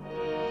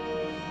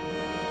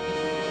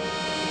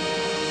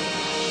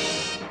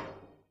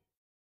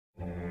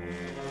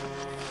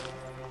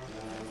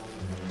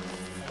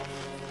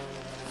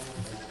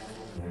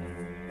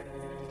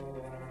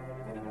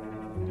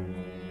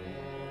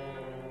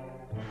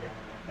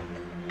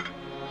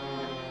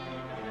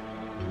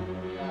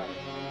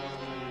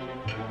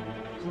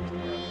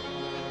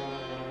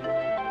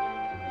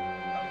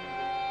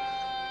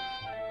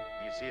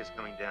 You see us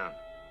coming down.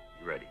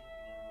 You ready?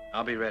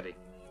 I'll be ready.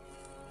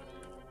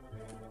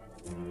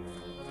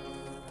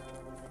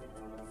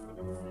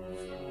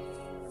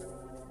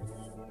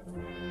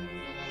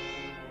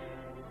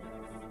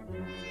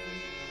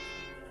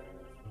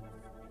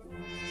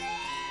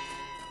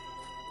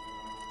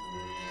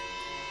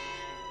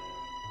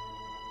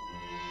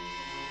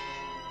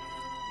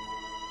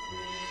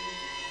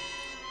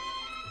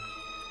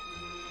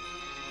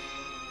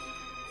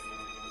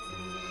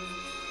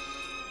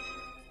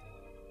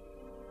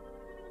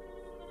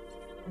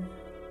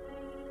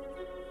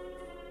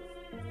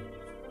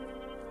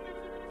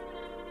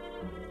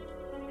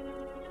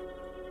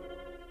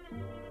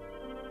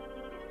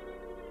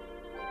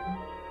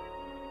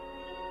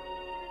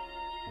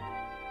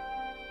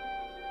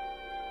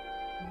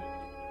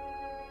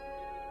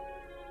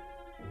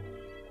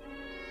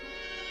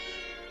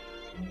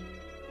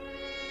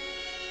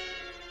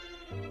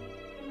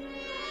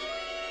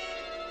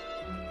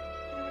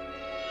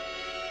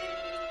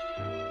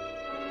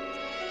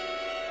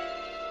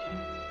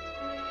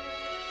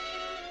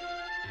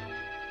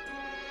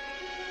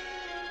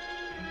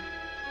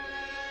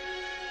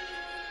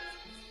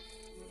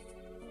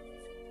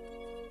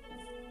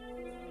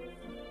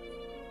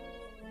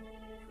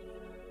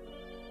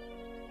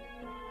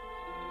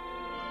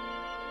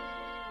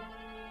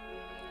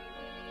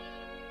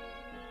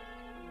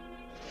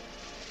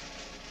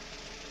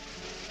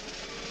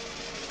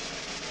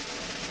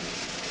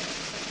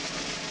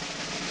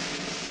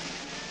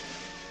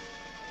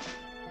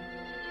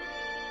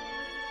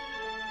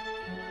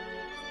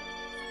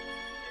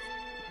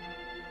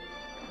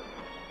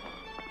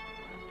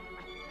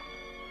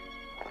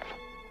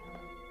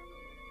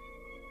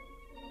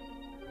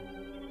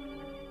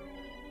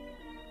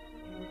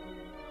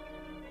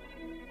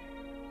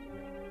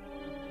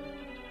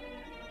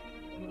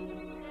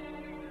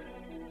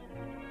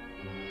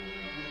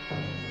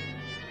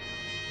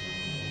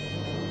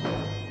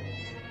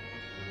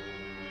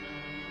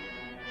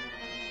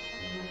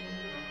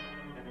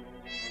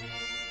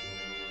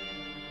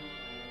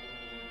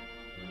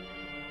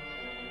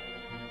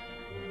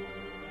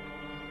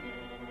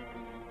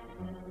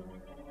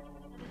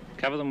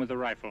 Cover them with the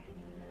rifle.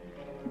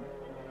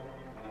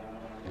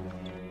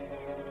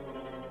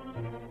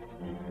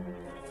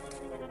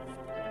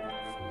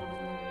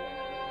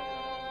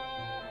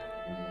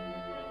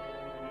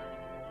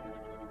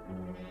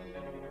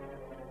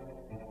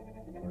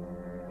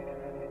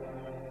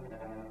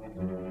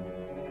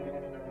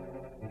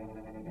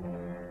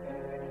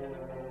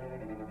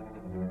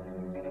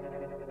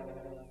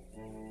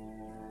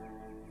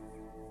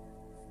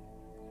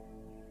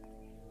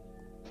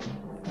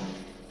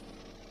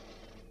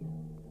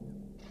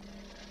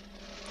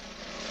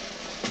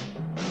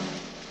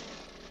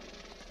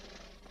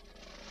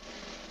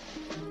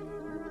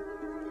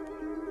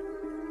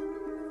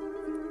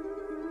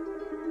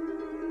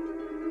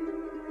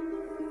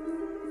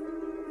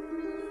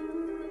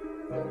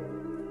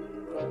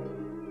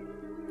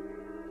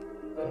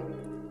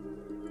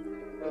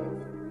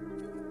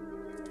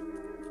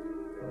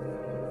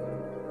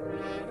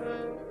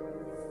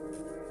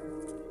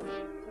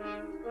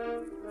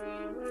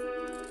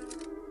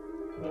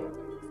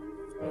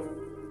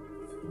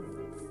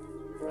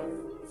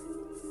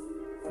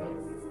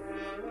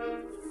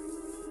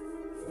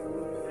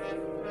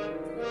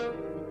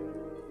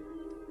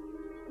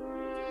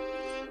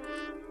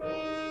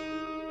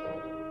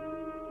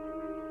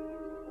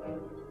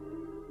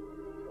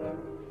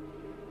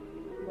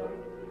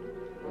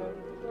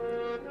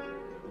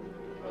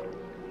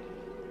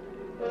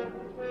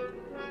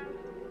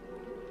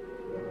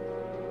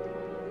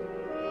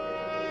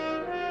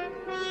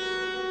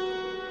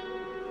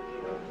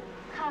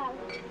 Karl,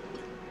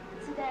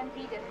 zu deinem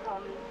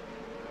Wiederkommen.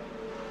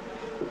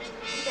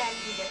 Zu deinem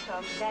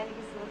Wiederkommen, deine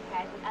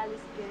Gesundheit und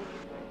alles Gute.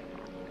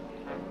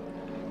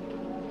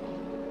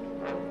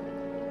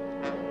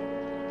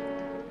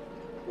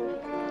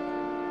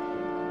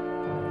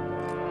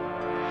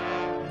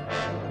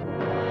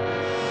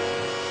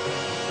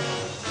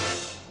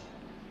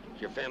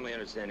 Does your family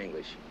understand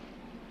English?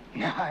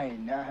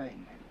 Nein,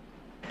 nein.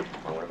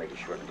 I want to make it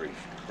short and brief.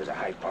 There's a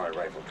high-powered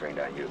rifle trained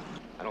on you.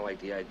 I don't like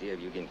the idea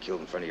of you getting killed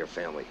in front of your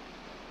family.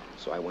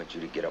 So I want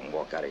you to get up and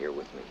walk out of here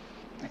with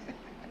me.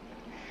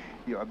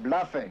 You're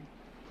bluffing.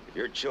 If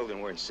your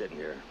children weren't sitting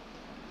here,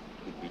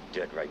 you'd be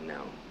dead right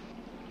now.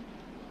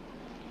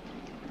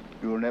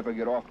 You'll never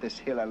get off this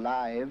hill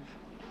alive.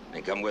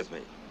 Then come with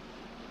me.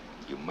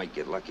 You might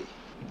get lucky.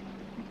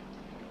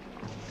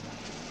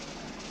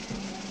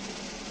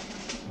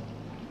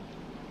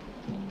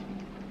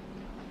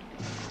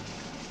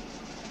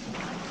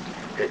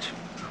 Hitch.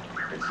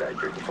 Inside,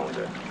 break the phones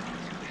up.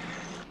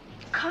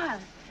 Karl,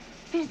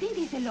 wer sind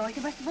diese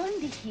Leute? Was wollen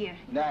die hier?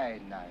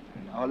 Nein, nein,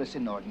 alles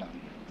in Ordnung.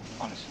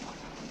 Alles in Ordnung.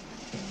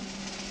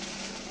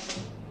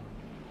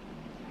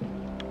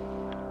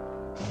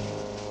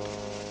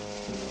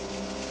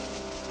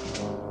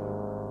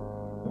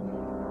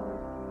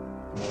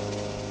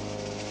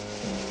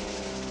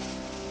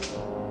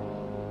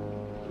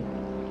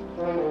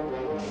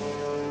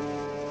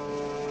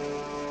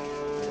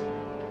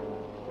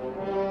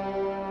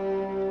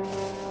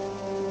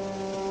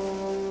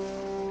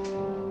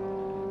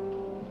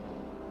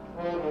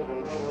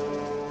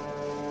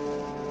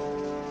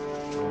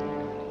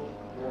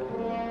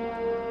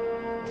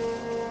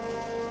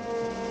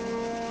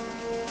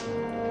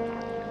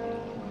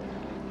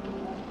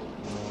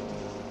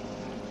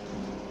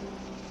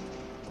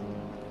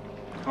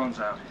 Phone's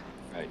out.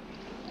 Right.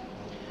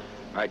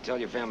 All right, tell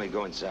your family to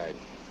go inside.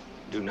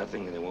 Do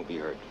nothing and they won't be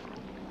hurt.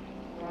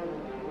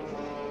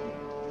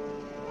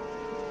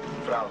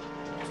 Frau,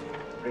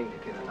 bring the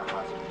kid in the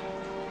hospital.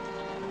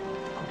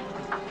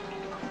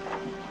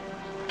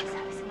 Ist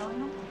alles in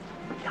Ordnung?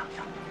 Ja,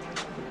 ja.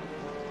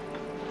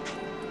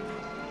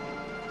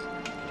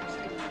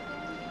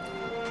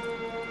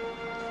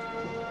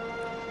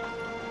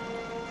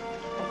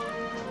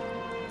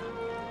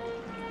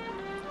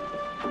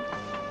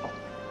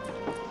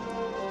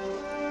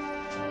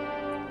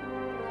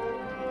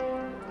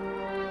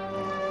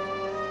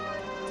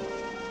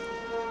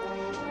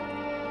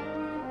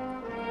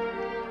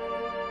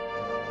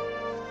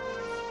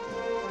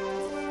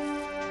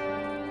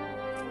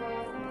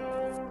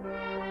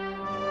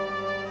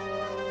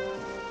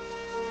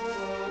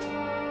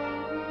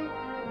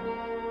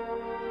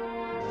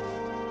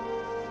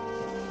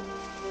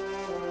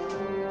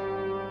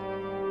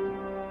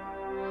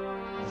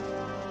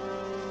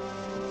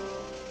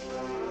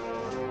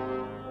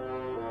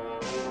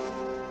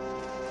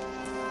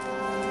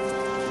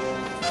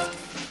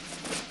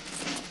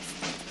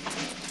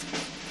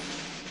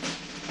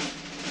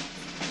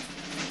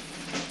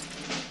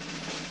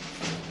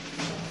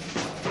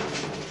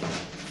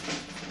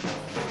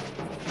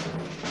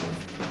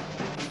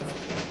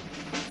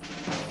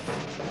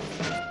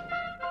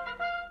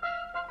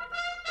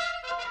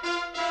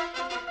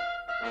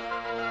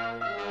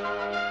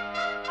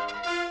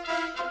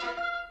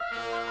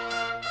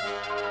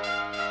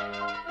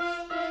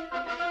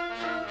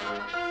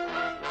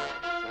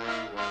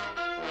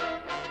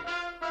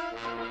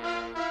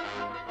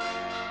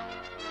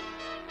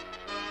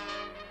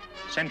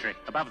 Sentry,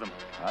 above them.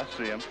 I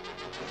see him.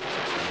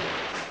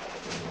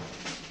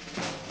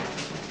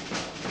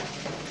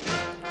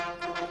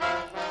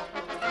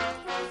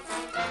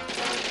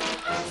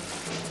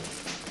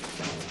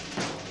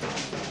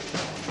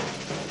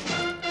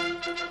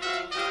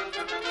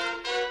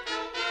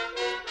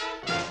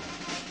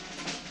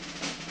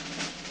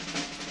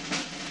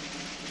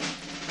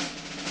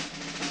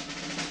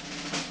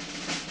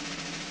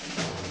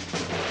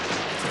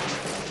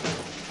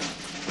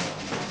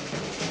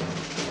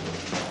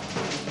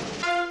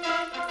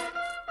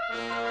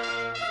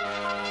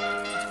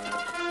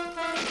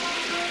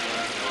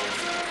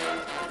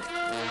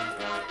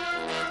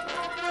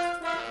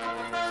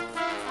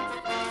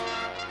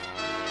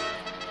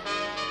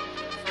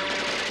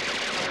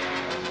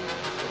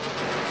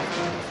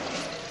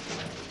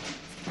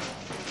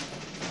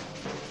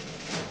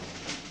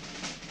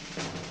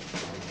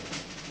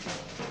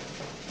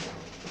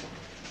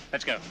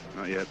 Let's go.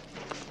 Not yet.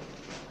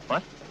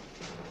 What?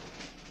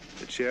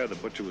 The chair the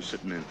butcher was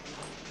sitting in.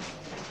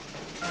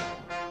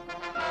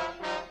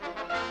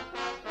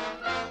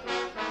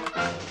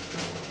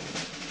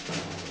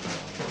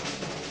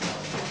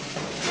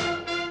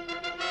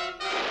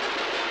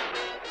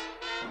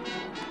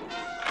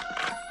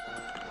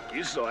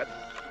 You saw it.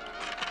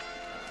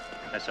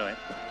 I saw it.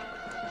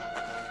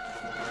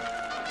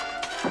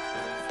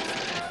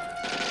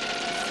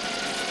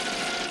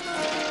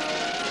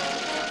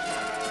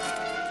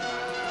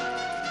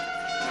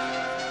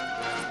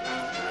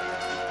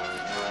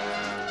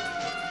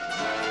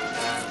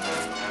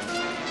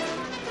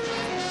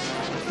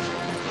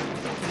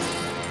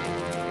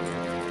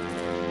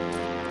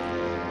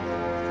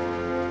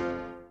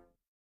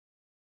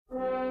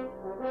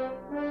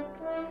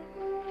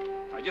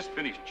 I just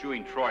finished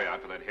chewing Troy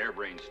out for that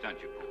harebrained stunt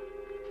you pulled.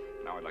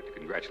 Now I'd like to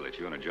congratulate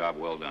you on a job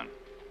well done.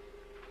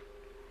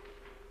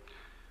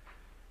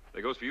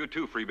 That goes for you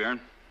too, Free Baron.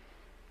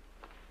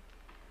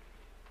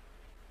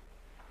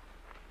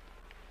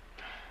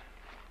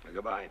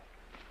 Goodbye.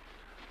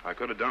 I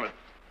could have done it.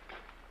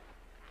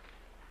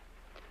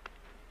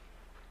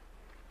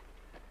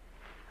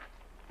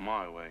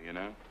 My way, you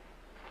know?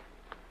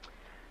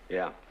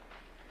 Yeah,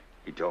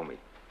 he told me.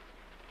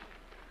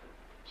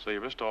 So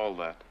you risked all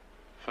that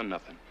for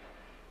nothing.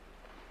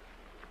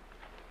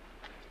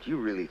 Do you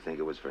really think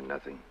it was for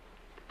nothing?